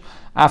marriage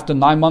after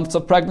 9 months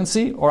of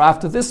pregnancy or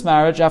after this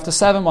marriage after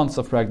 7 months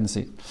of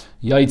pregnancy.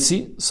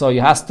 Yaitzi, so he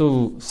has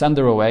to send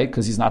her away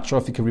because he's not sure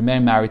if he can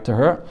remain married to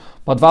her.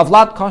 But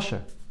vavlat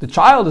kosher. The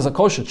child is a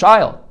kosher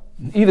child.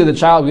 Either the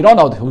child, we don't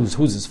know who's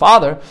his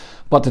father,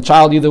 but the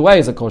child either way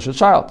is a kosher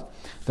child.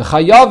 The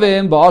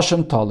chayavim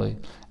ba'ashem tali.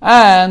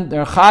 And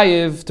they're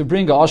chayiv to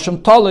bring a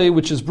ashem tali,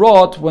 which is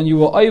brought when you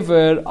were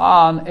over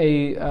on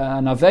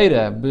an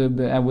aveda,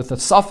 and with a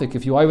suffix,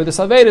 if you over this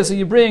aveda, so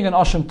you bring an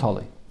ashem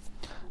tali.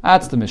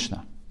 That's the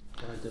Mishnah.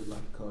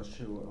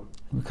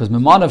 Because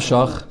Mimanav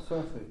Shach,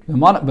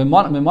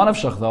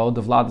 though,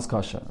 the Vlad is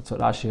kosher. That's what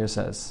Rashi here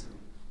says.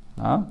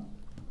 Huh?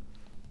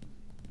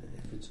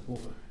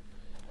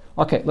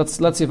 Okay, let's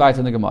see right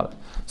in the Gemara.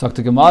 So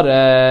the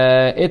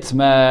Gemara,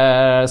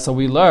 itmer. So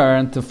we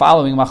learned the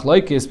following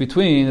machlokes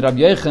between Rabbi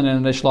Yochanan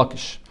and Reish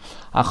Lakish.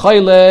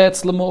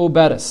 Achaylet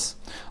lemu'uberes,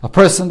 a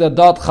person that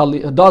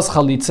does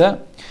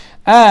chalitza,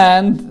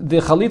 and the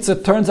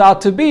chalitza turns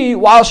out to be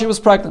while she was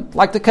pregnant,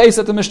 like the case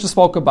that the Mishnah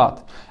spoke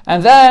about.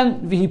 And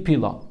then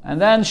vihipila, and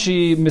then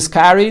she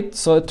miscarried.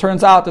 So it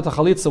turns out that the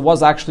chalitza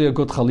was actually a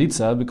good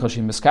chalitza because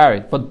she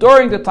miscarried. But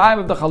during the time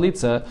of the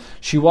chalitza,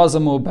 she was a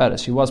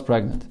mu'beres, she was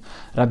pregnant.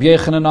 Rabbi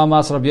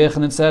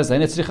Yochanan says,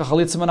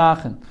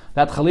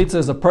 that chalitza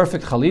is a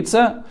perfect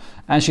chalitza,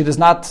 and she does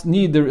not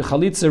need the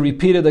chalitza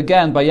repeated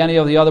again by any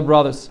of the other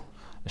brothers.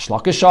 Reish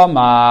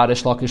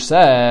Lakish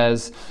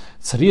says,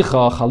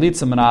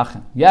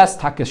 yes,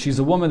 Taka, she's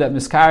a woman that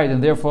miscarried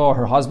and therefore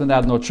her husband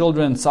had no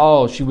children,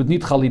 so she would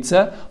need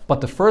chalitza, but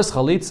the first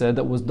chalitza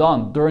that was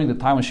done during the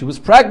time when she was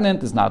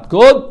pregnant is not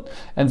good,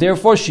 and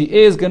therefore she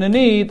is going to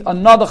need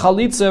another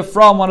chalitza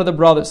from one of the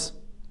brothers.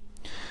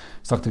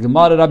 So the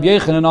Gemara, Rabbi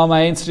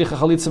Yochanan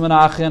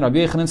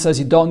says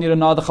you don't need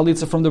another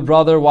chalitza from the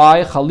brother.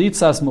 Why?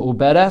 Chalitza is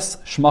me'uberes,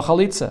 shma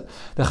chalitza.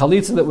 The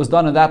chalitza that was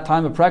done at that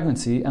time of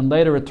pregnancy, and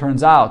later it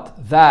turns out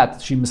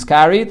that she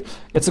miscarried,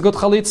 it's a good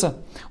chalitza.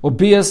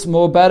 Ubiyas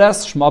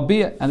me'uberes, shma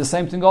biyah. And the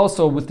same thing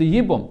also with the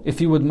yibum.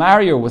 If you would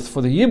marry her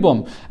for the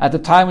yibum at the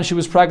time when she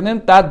was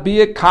pregnant, that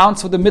biyah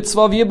counts for the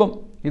mitzvah of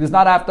yibum. He does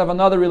not have to have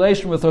another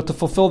relation with her to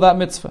fulfill that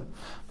mitzvah.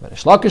 But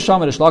Reish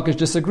Lakish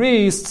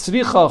disagrees.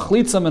 Tzricha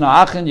chalitza min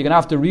ha'achin. You're going to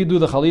have to redo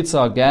the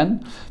chalitza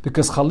again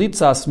because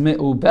chalitzas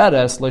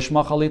me'uberes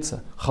leishma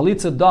chalitza.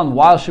 Chalitza done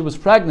while she was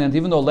pregnant,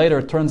 even though later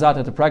it turns out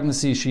that the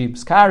pregnancy she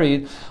was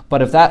carried.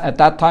 But if at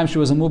that time she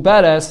was a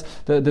mu'beres,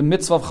 the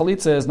mitzvah of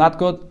chalitza is not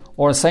good.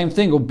 Or the same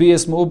thing,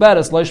 ubiyas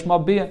me'uberes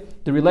leishma biyah.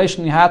 The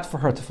relation you had for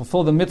her to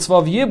fulfill the mitzvah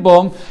of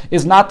yibum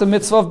is not the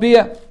mitzvah of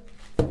biyah.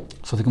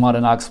 So the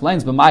Gemara now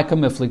explains, "B'maika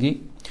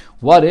miflagi."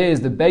 What is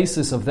the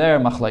basis of their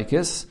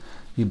machlekes?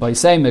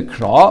 V'baisei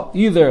mikra,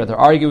 either they're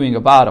arguing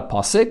about a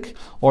pasik,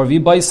 or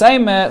v'baisei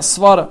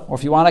svara, or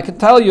if you want, I can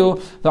tell you,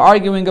 they're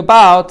arguing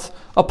about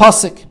a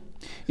pasik.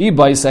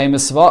 V'baisei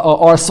svara,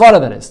 or svara,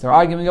 that is. They're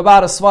arguing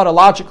about a svara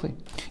logically.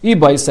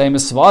 V'baisei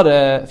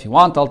svara, if you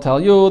want, I'll tell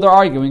you, they're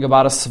arguing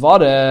about a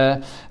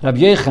svara. Rabbi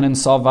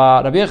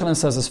Yochanan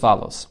says as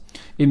follows.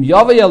 Im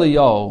Yavai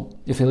Eliyahu,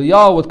 if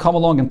Eliyahu would come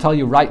along and tell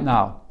you right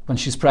now, when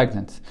she's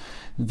pregnant,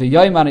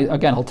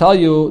 Again, he'll tell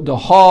you the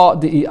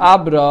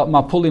abra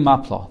mapuli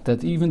mapla,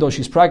 that even though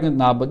she's pregnant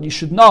now, but you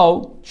should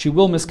know she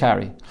will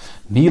miscarry.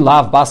 Mi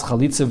lav bas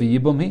chalitza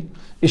v'yibumi.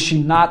 Is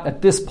she not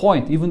at this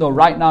point, even though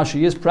right now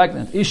she is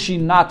pregnant, is she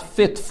not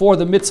fit for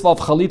the mitzvah of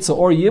chalitza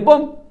or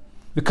yibum?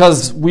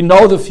 Because we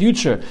know the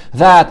future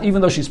that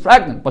even though she's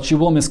pregnant, but she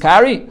will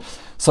miscarry.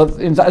 So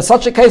in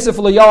such a case, if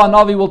Eliyahu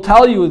Navi will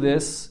tell you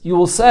this, you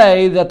will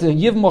say that the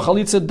yibum or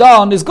chalitza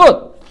done is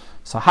good.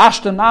 So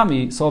hashta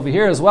nami, so over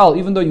here as well,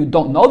 even though you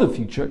don't know the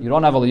future, you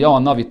don't have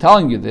Eliyahu Navi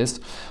telling you this,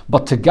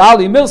 but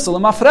tegali milsa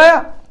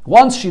l'mafreya,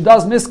 once she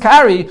does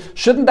miscarry,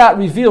 shouldn't that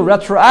reveal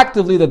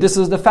retroactively that this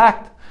is the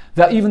fact?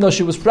 That even though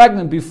she was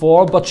pregnant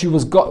before, but she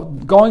was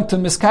going to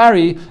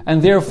miscarry,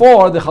 and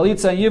therefore the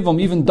chalitza and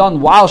yivum, even done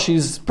while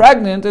she's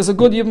pregnant, is a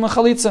good yivum and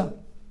chalitza.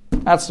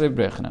 That's Reb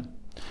Brechner.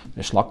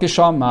 Rish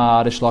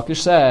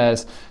Lakish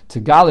says,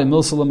 Tigale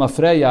milsa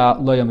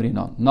l'mafreya lo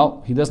yamrinon.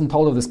 No, he doesn't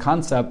hold of this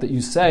concept that you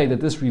say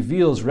that this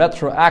reveals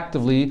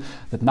retroactively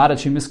that not that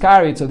she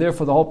miscarried, so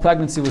therefore the whole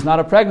pregnancy was not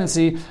a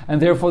pregnancy, and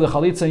therefore the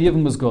chalitza and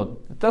yivum was good.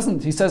 It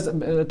doesn't. He says,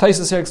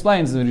 Taisus here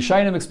explains, the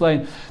Rishayim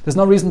explain, there's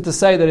no reason to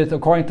say that it,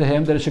 according to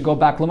him, that it should go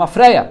back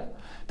l'mafreya.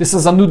 This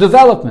is a new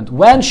development.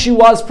 When she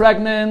was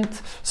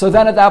pregnant, so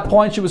then at that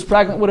point she was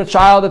pregnant with a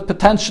child that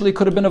potentially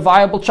could have been a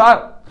viable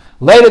child.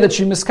 Later that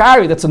she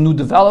miscarried, that's a new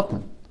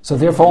development. So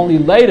therefore only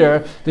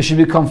later does she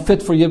become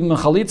fit for Yibum and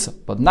Chalitza,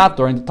 but not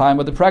during the time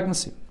of the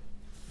pregnancy.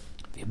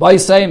 Or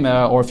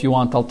if you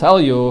want, I'll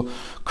tell you,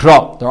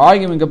 Kro. They're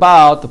arguing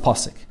about the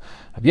Pasuk.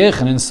 Rabbi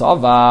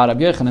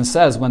Yechanan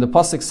says, when the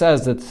Pasuk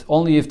says that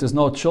only if there's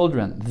no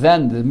children,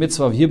 then the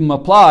mitzvah of Yibum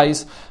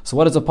applies, so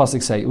what does the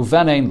Pasuk say?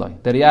 Uven ein loy,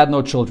 that he had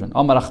no children.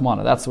 Omar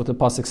Achmana, that's what the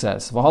Pasuk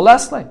says.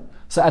 V'holeslei.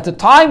 So at the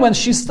time when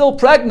she's still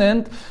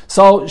pregnant,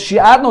 so she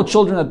had no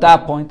children at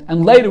that point,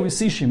 and later we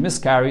see she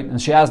miscarried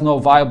and she has no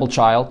viable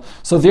child.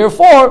 So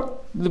therefore,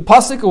 the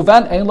pasuk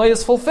uven ein lo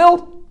is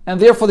fulfilled, and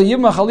therefore the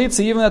yibum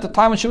chalitza, even at the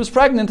time when she was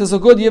pregnant, is a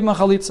good yibum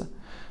chalitza.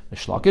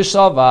 Rish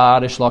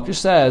Lakish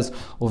says,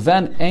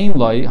 uven ein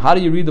lo. How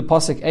do you read the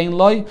pasuk ein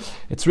lo?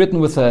 It's written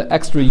with an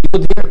extra yud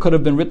here. It could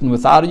have been written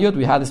without a yud.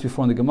 We had this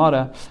before in the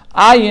Gemara.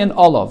 Ayin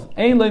olav.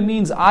 Ein lo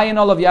means ayin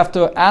olav. You have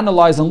to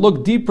analyze and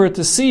look deeper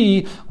to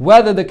see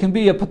whether there can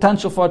be a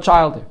potential for a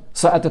child there.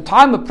 So at the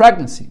time of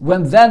pregnancy,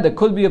 when then there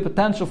could be a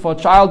potential for a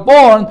child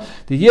born,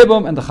 the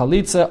yibum and the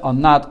chalitza are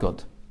not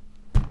good.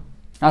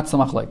 That's the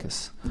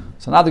machlekes.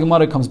 So now the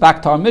Gemara comes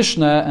back to our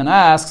Mishnah and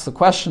asks a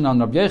question on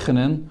Rabbi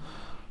Yechanan,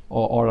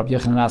 or Rabbi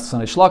Yechanan asks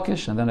on Rish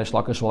Lakish, and then Rish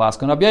Lakish will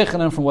ask on Rabbi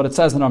Yechanan from what it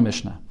says in our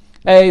Mishnah.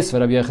 What did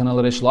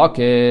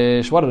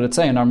it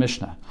say in our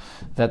Mishnah?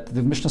 That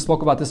the Mishnah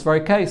spoke about this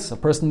very case. A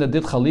person that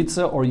did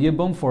chalitza or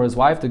yibum for his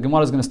wife. The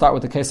Gemara is going to start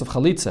with the case of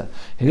chalitza.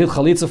 He did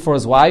chalitza for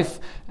his wife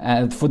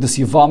and for this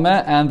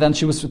yevama, and then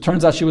it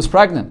turns out she was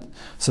pregnant.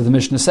 So the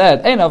Mishnah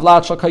said,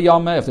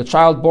 if the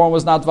child born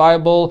was not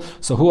viable,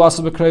 so hu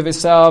asu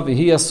b'kreiv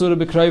he asura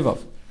b'kreivav.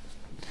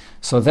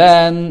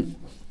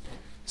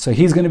 So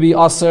he's going to be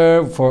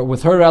aser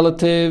with her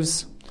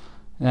relatives,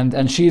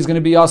 and she's going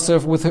to be aser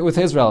with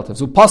his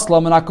relatives.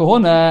 Upasla min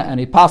kahuna, and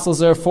he passes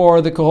her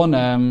for the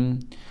kahuna.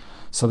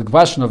 So the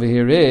question over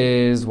here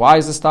is, why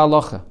is this the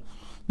halacha?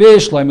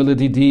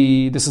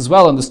 This is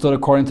well understood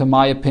according to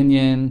my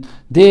opinion.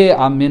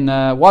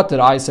 What did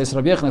I say? So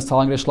Rabbi Yechanan is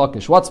telling Rish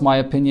Lakish, what's my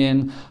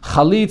opinion?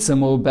 Chalitza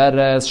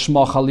mu'beres,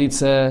 shma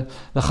chalitza.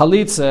 The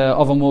chalitza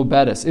of a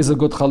mu'beres is a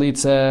good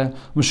chalitza.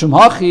 Mishum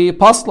hachi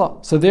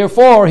pasla. So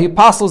therefore he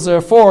passes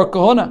her for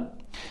kahuna.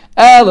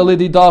 But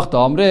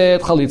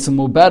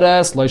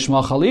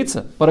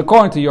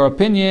according to your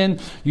opinion,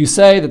 you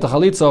say that the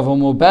chalitza of a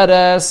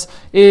mu'beres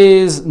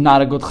is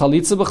not a good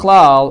chalitza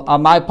b'chlal.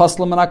 Amai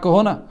pasla min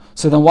kahuna.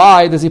 So then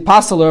why does he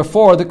passel her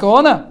for the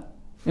kahuna?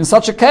 In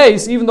such a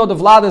case, even though the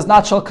vlad is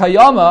not shal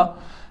kayama,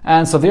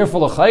 and so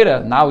therefore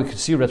l'chayra, now we could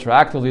see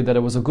retroactively that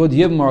it was a good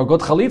yibum or a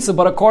good chalitza,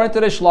 but according to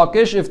Rish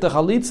Lakish, if the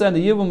chalitza and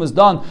the yibum is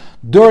done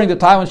during the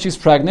time when she's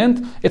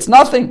pregnant, it's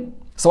nothing.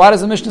 So why does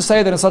the Mishnah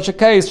say that in such a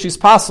case she's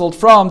passeled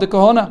from the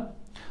kahuna?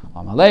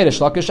 Rish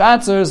Lakish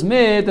answers,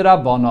 mid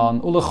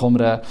rabbanon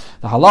ulechumre.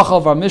 The halacha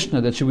of our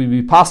Mishnah that she will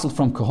be passeled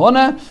from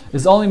kahuna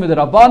is only mid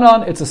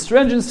rabbanon. It's a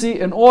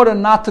stringency in order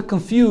not to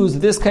confuse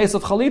this case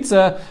of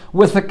chalitza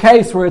with a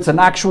case where it's an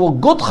actual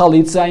good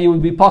chalitza and you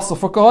would be passeled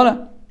for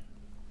kahuna.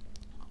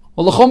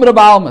 Ulechumre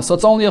ba'alma. So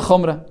it's only a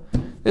chumre.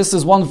 This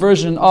is one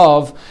version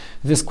of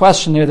this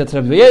question here that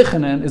Rabbi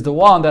Yechanan is the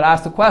one that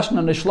asked the question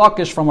on Rish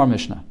Lakish from our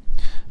Mishnah.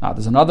 Now,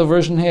 there's another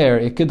version here.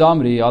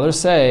 Ikidamri, others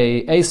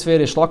say, Eisver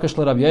Rish Lakish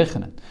le Rabbi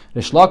Yechanan.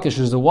 Rish Lakish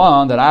is the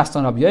one that asked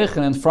on Rabbi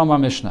Yechanan from our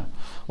Mishnah.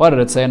 What did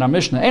it say in our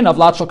Mishnah? Ein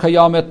avlat shel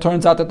kayam. It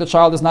turns out that the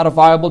child is not a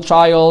viable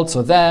child.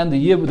 So then the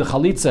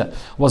chalitza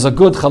was a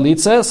good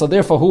chalitza. So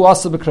therefore, hu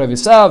asa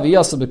b'kreivisav, he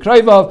asa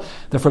b'kreivav.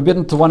 They're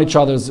forbidden to one each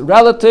other's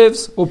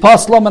relatives.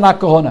 Upaslo min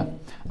kahuna.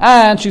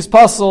 And she's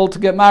puzzled to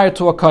get married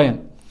to a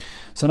kohen.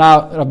 So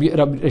now Rabbi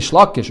Reish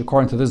Lakish,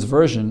 according to this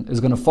version, is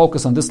going to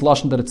focus on this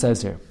lashon that it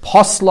says here.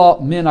 Pasla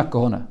min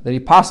kahuna, that he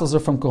passes her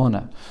from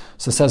kahuna.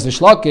 So it says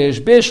Reish Lakish,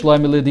 Bishloi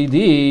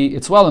milididi,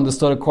 it's well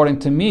understood according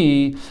to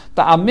me,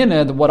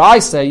 that what I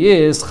say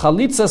is,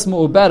 chalitzas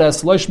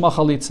mu'uberes loishma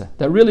chalitza.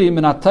 That really,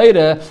 min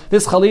ha-Torah,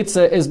 this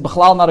chalitza is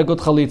b'chlal not a good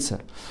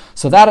chalitza.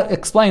 So that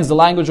explains the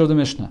language of the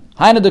Mishnah.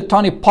 Therefore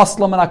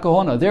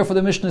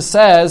the Mishnah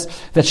says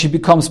that she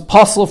becomes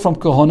pasul from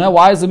kahuna.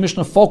 Why is the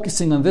Mishnah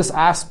focusing on this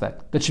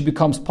aspect? That she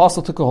becomes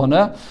pasul to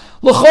kahuna?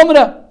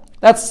 L'chumra.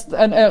 That's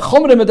an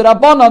chumra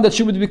midrabanan, that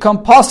she would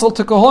become pasul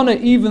to kahuna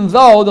even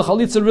though the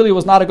chalitza really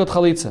was not a good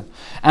chalitza.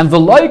 And the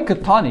loy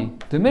katani,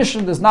 the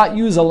Mishnah does not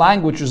use a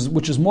language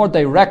which is more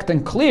direct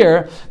and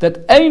clear,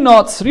 that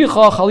einot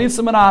tzricha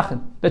chalitza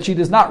menachin, that she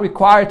does not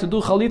require to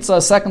do chalitza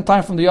a second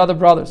time from the other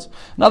brothers.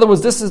 In other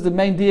words, this is the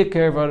main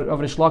diakir of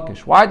Reish Lakish.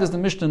 Why does the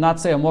Mishnah not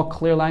say a more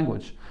clear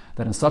language?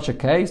 That in such a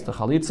case, the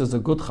chalitza is a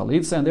good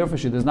chalitza and therefore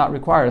she does not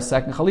require a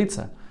second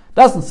chalitza.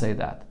 Doesn't say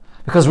that.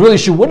 Because really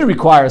she wouldn't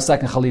require a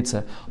second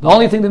chalitza. The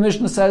only thing the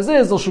Mishnah says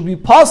is there should be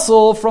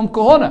pasul from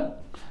kahuna.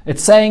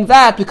 It's saying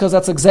that because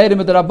that's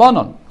exedim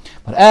midrabanan.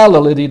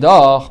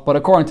 But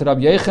according to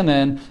Rabbi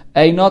Yechanan,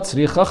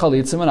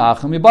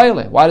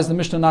 why does the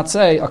Mishnah not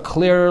say a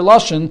clearer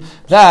lashon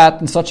that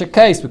in such a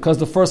case, because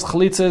the first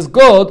chalitza is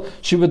good,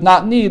 she would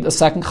not need a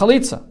second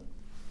chalitza?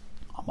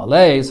 So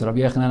Rabbi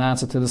Yechanan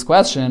answered to this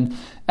question,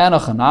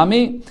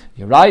 Enochanami,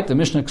 you're right, the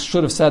Mishnah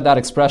should have said that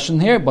expression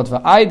here, but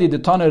v'aidi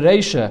detana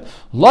reisha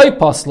loy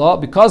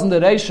pasla, because in the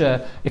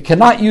reisha it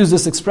cannot use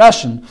this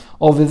expression.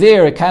 Over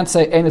there it can't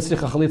say ein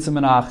tzricha chalitza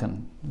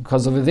menachin,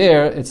 because over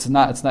there it's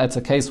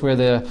a case where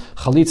the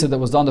chalitza that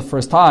was done the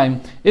first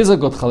time is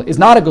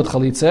not a good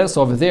chalitza.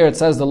 So over there it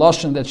says the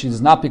lashon that she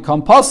does not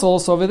become pasul.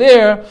 So over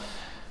there.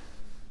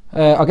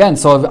 Again,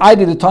 so if I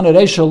did the Tana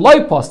Reisha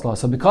loy pasla,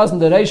 so because in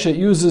the Reisha it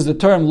uses the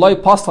term loy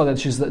pasla, that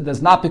she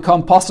does not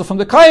become pasla from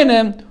the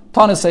Kainim,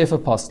 Tana Sefer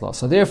pasla.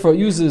 So therefore it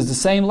uses the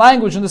same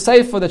language in the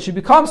Sefer that she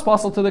becomes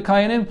pasla to the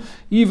Kainim,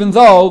 even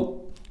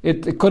though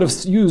it could have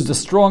used a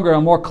stronger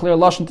and more clear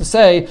lashon to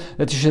say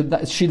that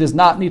she does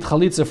not need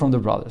chalitza from the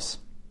brothers.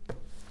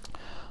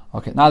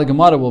 Okay, now the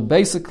Gemara will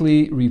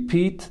basically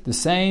repeat the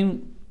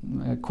same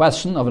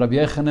question of Rabbi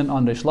Yechanan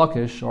on Reish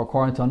Lakish, or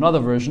according to another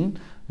version,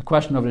 the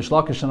question of Reish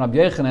Lakish and Rabbi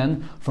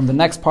Yechanan from the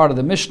next part of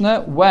the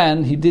Mishnah,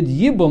 when he did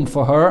yibum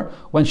for her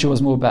when she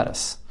was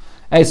mu'beres.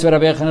 So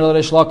Rabbi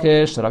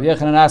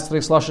Yechanan asked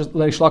Reish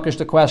Lakish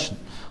the question.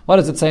 What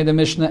does it say in the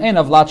Mishnah?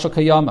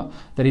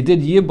 That he did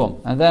yibum,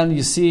 and then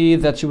you see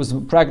that she was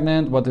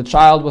pregnant, but the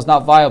child was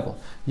not viable.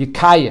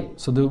 Yikayim.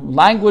 So the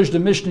language the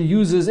Mishnah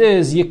uses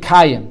is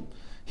yikayim.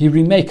 He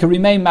can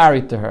remain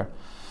married to her.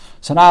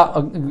 So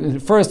now,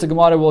 first the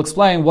Gemara will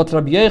explain what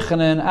Rabbi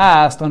Yechanan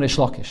asked on Reish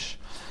Lakish.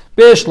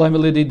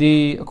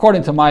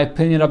 According to my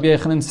opinion, Rabbi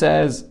Yechanan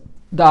says,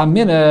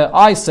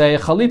 I say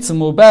chalitza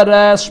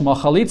mu'beres shma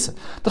chalitza.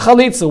 The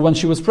chalitza when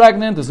she was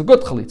pregnant is a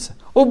good chalitza.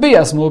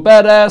 Ubias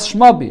mu'beres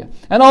shma bia.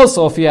 And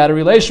also if he had a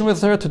relation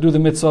with her to do the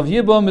mitzvah of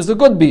yibum is a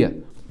good bia.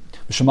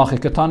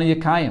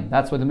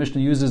 That's why the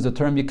Mishnah uses the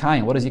term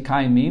yikayim. What does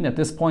yikayim mean? At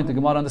this point the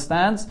Gemara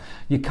understands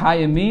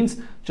yikayim means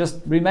just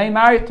remain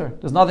married to her.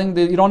 There's nothing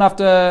that you don't have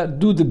to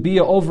do the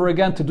bia over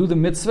again to do the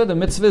mitzvah. The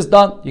mitzvah is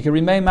done. You can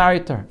remain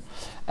married to her.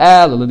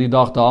 According to Reish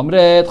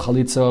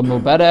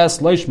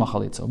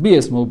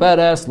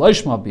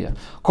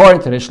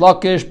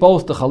Lakish,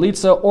 both the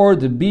chalitza or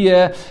the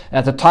bia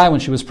at the time when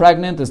she was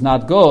pregnant is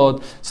not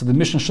good, so the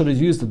Mishnah should have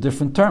used a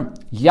different term.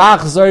 The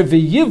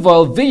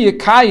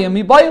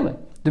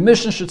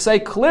Mishnah should say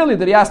clearly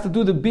that he has to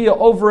do the bia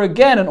over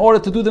again in order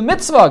to do the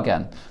mitzvah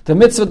again. The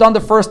mitzvah done the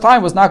first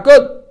time was not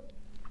good.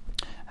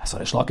 So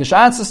Reish Lakish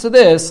answers to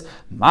this,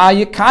 Ma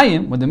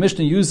Yikayim, when the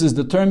Mishnah uses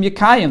the term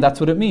Yikayim,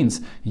 that's what it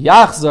means.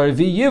 Yachzar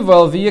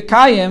v'yival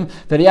v'yikayim,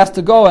 that he has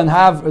to go and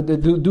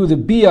do the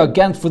bia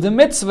again for the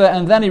mitzvah,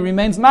 and then he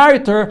remains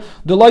married to her,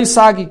 D'loi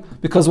Sagi,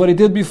 because what he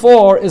did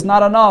before is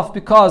not enough,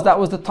 because that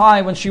was the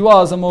time when she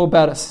was a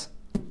mu'beres.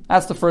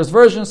 That's the first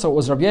version, so it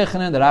was Rabbi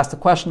Yechanan that asked the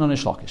question on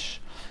Reish Lakish.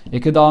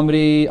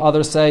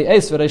 Others say,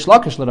 Reish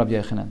Lakish Rabbi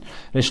Yechanan.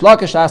 Reish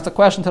Lakish asked a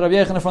question to Rabbi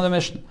Yechanan from the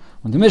Mishnah.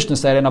 When the Mishnah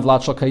said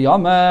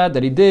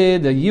that he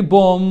did a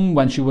yibum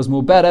when she was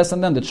mu'beres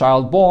and then the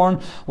child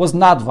born was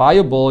not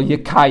viable,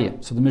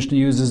 yikayim. So the Mishnah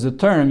uses the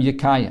term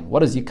yikayim. What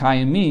does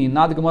yikayim mean?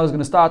 Now the Gemara is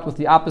going to start with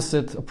the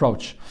opposite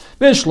approach.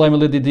 Reish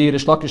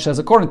Lakish says,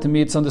 according to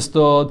me, it's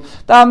understood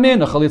whether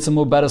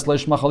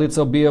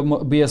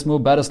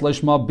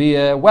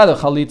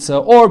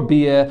chalitza or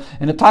bia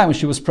in the time when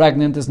she was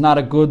pregnant is not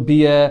a good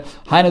bia.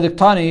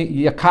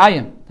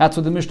 That's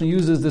what the Mishnah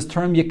uses, this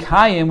term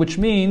yikayim, which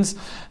means,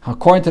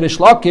 according to Reish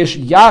Lakish,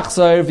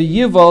 yachzar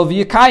v'yival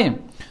v'yikayim.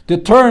 The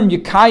term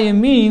yikayim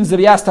means that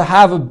he has to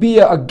have a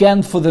bia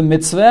again for the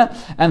mitzvah,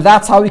 and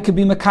that's how he could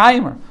be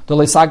mekayimer.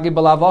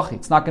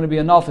 It's not going to be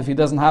enough if he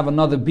doesn't have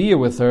another bia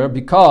with her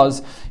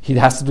because he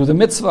has to do the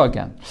mitzvah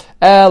again.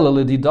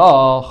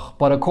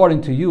 But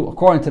according to you,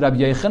 according to Rabbi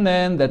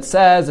Yechanan, that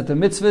says that the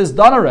mitzvah is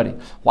done already.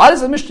 Why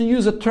does the Mishnah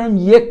use the term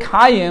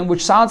yekayim,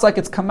 which sounds like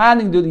it's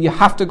commanding you that you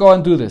have to go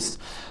and do this?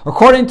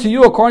 According to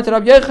you, according to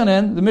Rabbi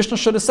Yechanan, the Mishnah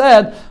should have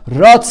said,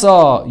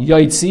 Ratza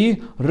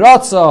yaitzi,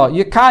 Ratza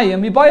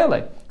yekayim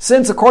mibayale.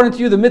 Since, according to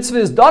you, the mitzvah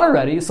is done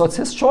already, so it's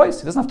his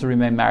choice. He doesn't have to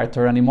remain married to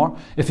her anymore.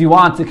 If he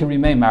wants, he can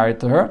remain married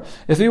to her.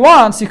 If he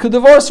wants, he could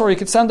divorce her, he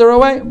could send her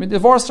away,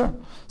 divorce her.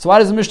 So why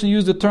does the Mishnah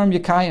use the term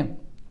yekayim?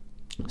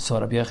 So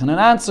Rabbi Yechanan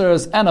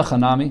answers,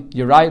 Enochanami,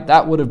 you're right,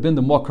 that would have been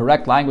the more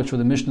correct language for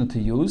the Mishnah to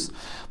use.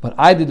 But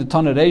I did the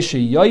Tana Reisha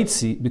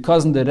Yaitzi,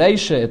 because in the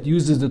Reisha it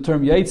uses the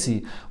term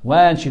Yaitzi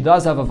when she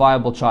does have a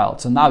viable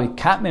child. So now he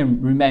can't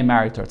remain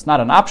married to her. It's not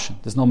an option.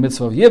 There's no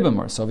mitzvah of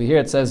Yibamur. So over here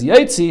it says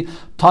Yaitzi,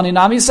 Tani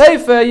Nami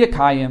Seife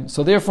Yekayim.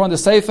 So therefore in the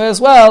Seife as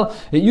well,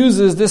 it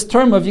uses this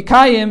term of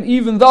Yekayim,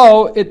 even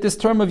though this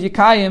term of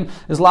Yekayim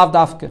is Lav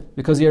Dafke,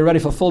 because he already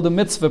fulfilled the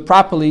mitzvah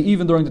properly,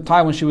 even during the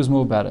time when she was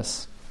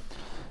Mu'beres.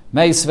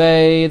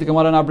 Meisvei, the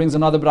Gemara now brings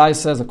another brayse,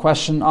 says a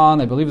question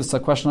on, I believe it's a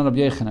question on Rabbi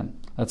Yechanan.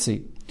 Let's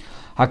see.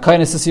 He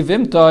does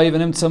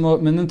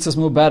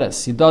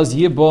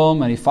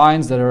Yibum and he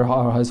finds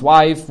that his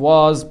wife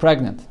was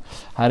pregnant. So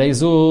now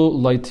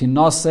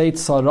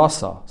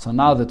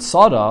the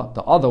Tzara,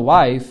 the other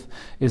wife,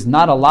 is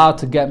not allowed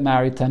to get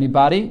married to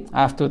anybody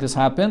after this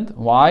happened.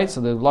 Why?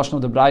 So the lashon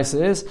of the brayse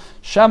is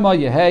Shema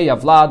Yehei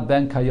Yavlad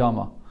Ben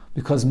Kayama,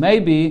 because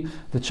maybe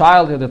the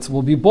child that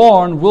will be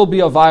born will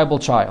be a viable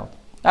child.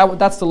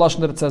 That's the lashon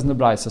that it says in the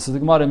brayse. So the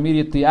Gemara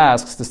immediately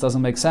asks, this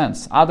doesn't make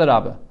sense.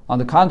 Adarabah. On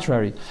the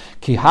contrary,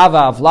 ki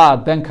hava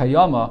avlad ben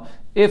kayama,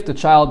 if the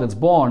child that's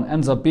born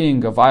ends up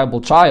being a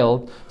viable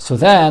child, so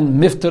then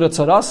mifter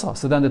tzarasa.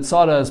 So then the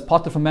tzara is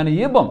potter from any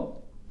yibum.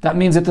 That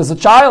means it is a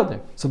child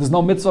there. So there's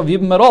no mitzvah of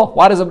yibum at all.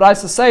 Why does the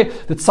brayse say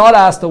the tzara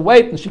has to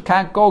wait and she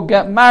can't go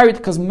get married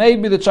because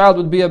maybe the child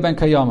would be a ben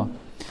kayama?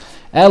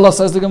 Ella,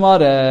 says the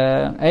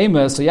Gemara,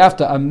 Amos, so you have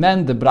to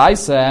amend the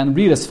brayse and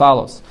read as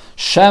follows.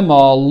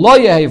 Shema lo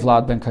yehi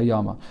vlad ben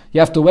kayama. You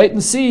have to wait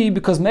and see,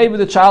 because maybe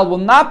the child will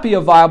not be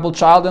a viable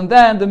child, and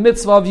then the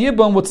mitzvah of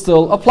Yibum would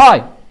still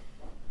apply.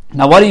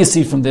 Now, what do you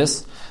see from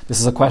this? This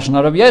is a question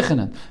of Rabbi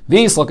Yechanan.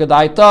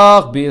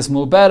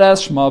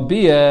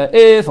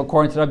 If,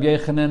 according to Rabbi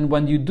Yechanan,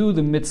 when you do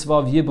the mitzvah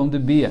of Yibum the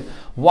bia,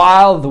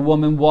 while the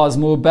woman was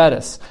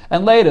mu'beres,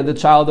 and later the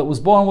child that was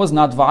born was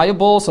not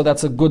viable, so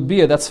that's a good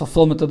bia, that's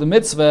fulfillment of the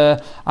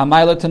mitzvah.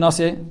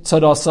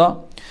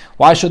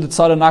 Why should the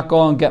tzara not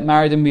go and get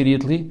married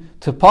immediately?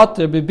 To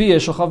pater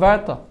b'bia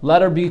shechaverta.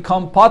 Let her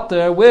become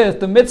pater with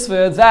the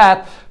mitzvah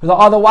that the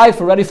other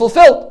wife already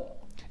fulfilled.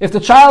 If the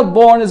child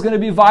born is going to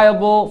be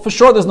viable, for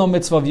sure there's no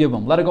mitzvah of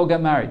Yibum. Let her go get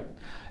married.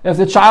 If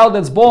the child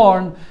that's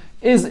born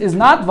is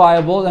not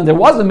viable, and there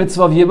was a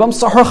mitzvah of Yibum,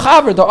 so her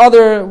chaver, the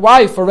other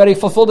wife, already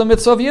fulfilled the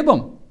mitzvah of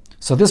Yibum.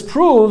 So this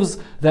proves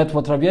that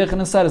what Rabbi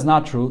Yechanan said is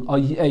not true.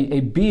 A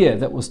bia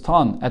that was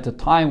done at the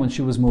time when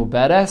she was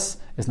mu'beres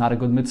is not a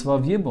good mitzvah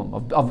of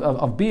Yibum,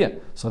 of bia.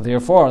 So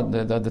therefore,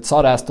 the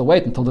tzara has to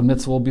wait until the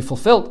mitzvah will be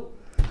fulfilled.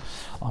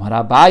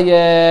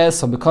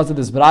 So because of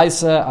this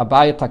brayse,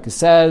 Abaye Taki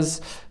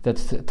says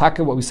that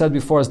Taki, what we said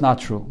before, is not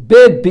true.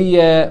 Bid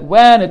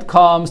when it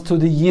comes to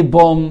the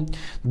Yibum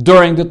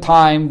during the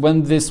time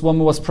when this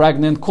woman was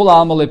pregnant,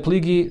 Kula Amale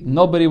Pligi,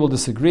 nobody will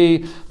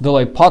disagree.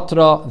 Delay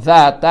Patra,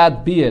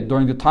 that bia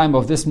during the time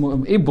of this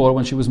Ibor,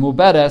 when she was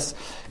Mu'beres,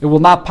 it will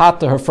not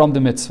pater her from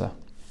the mitzvah.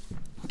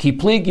 Ki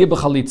pligi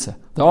b'chalitza.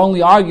 They're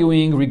only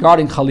arguing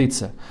regarding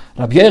chalitza.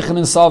 Rabbi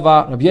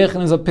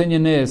Yechanan's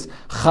opinion is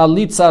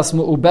chalitzas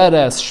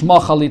mu'uberes shma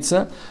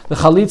chalitza. The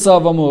chalitza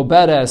of a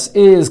mu'uberes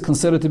is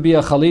considered to be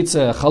a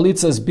chalitza.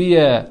 Chalitza's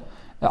bia,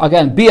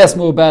 again, bias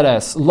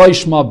mu'uberes, lo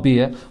shma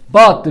bia.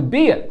 But the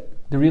bia,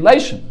 the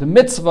relation, the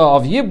mitzvah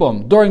of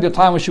Yibum during the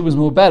time when she was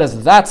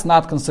mu'uberes, that's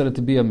not considered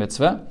to be a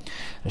mitzvah.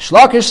 Rish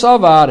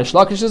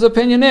Lakish's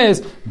opinion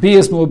is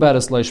bias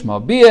mu'uberes lo shma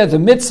bia. The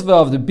mitzvah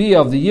of the bia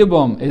of the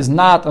Yibum is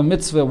not a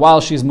mitzvah while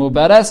she's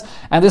mu'uberes,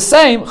 and the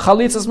same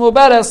chalitzas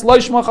mu'uberes lo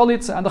shma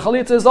chalitza, and the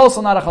chalitza is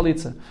also not a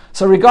chalitza.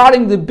 So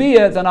regarding the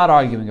bia, they're not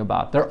arguing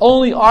about. They're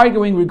only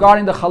arguing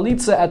regarding the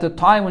chalitza at the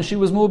time when she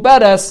was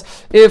mu'uberes,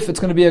 if it's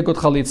going to be a good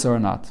chalitza or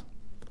not.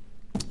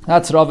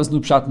 That's Rava's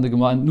nupshat in the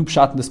Gemara,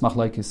 nupshat in this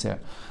machlokes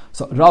here.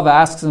 So Rava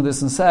asks in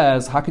this and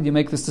says, how could you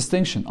make this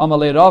distinction?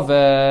 Amalei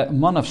Rava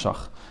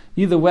manavshach.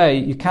 Either way,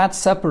 you can't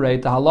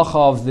separate the halacha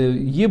of the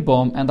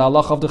Yibum and the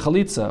halacha of the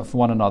Chalitza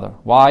from one another.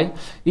 Why?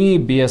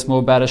 If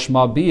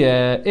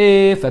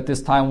at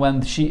this time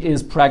when she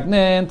is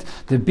pregnant,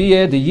 the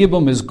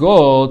Yibum is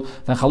good,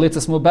 then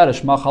Chalitza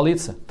Mu'beres Shma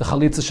Chalitza. The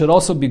Chalitza should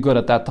also be good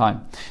at that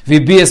time. If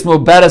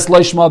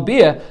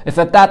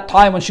at that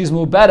time when she's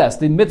Mu'beres,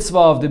 the mitzvah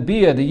of the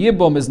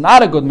Yibum is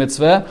not a good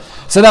mitzvah,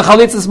 so then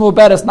Chalitza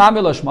Mu'beres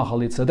Nami Lo Shma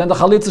Chalitza. Then the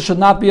Chalitza should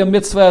not be a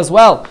mitzvah as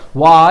well.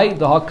 Why?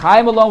 The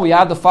Hakaim alone, we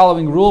have the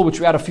following rule, which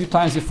we had a few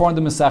times before in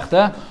the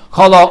Masechta.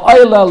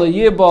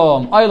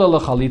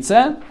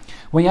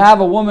 When you have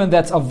a woman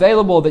that's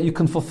available, that you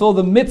can fulfill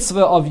the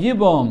mitzvah of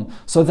Yibum,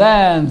 so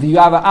then you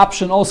have an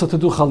option also to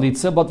do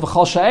Chalitza, but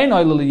v'chal she'eino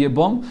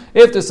Yibum,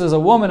 if this is a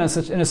woman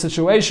in a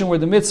situation where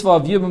the mitzvah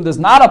of Yibum does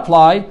not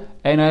apply,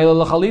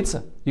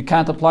 you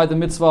can't apply the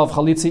mitzvah of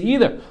Chalitza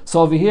either.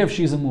 So over here, if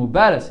she's a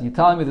Mu'beres, and you're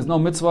telling me there's no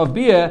mitzvah of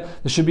Biyah,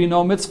 there should be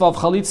no mitzvah of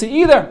Chalitza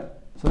either.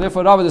 So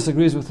therefore, Rava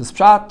disagrees with this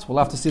pshat. We'll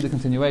have to see the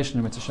continuation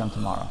in Mitzvah Shem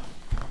tomorrow.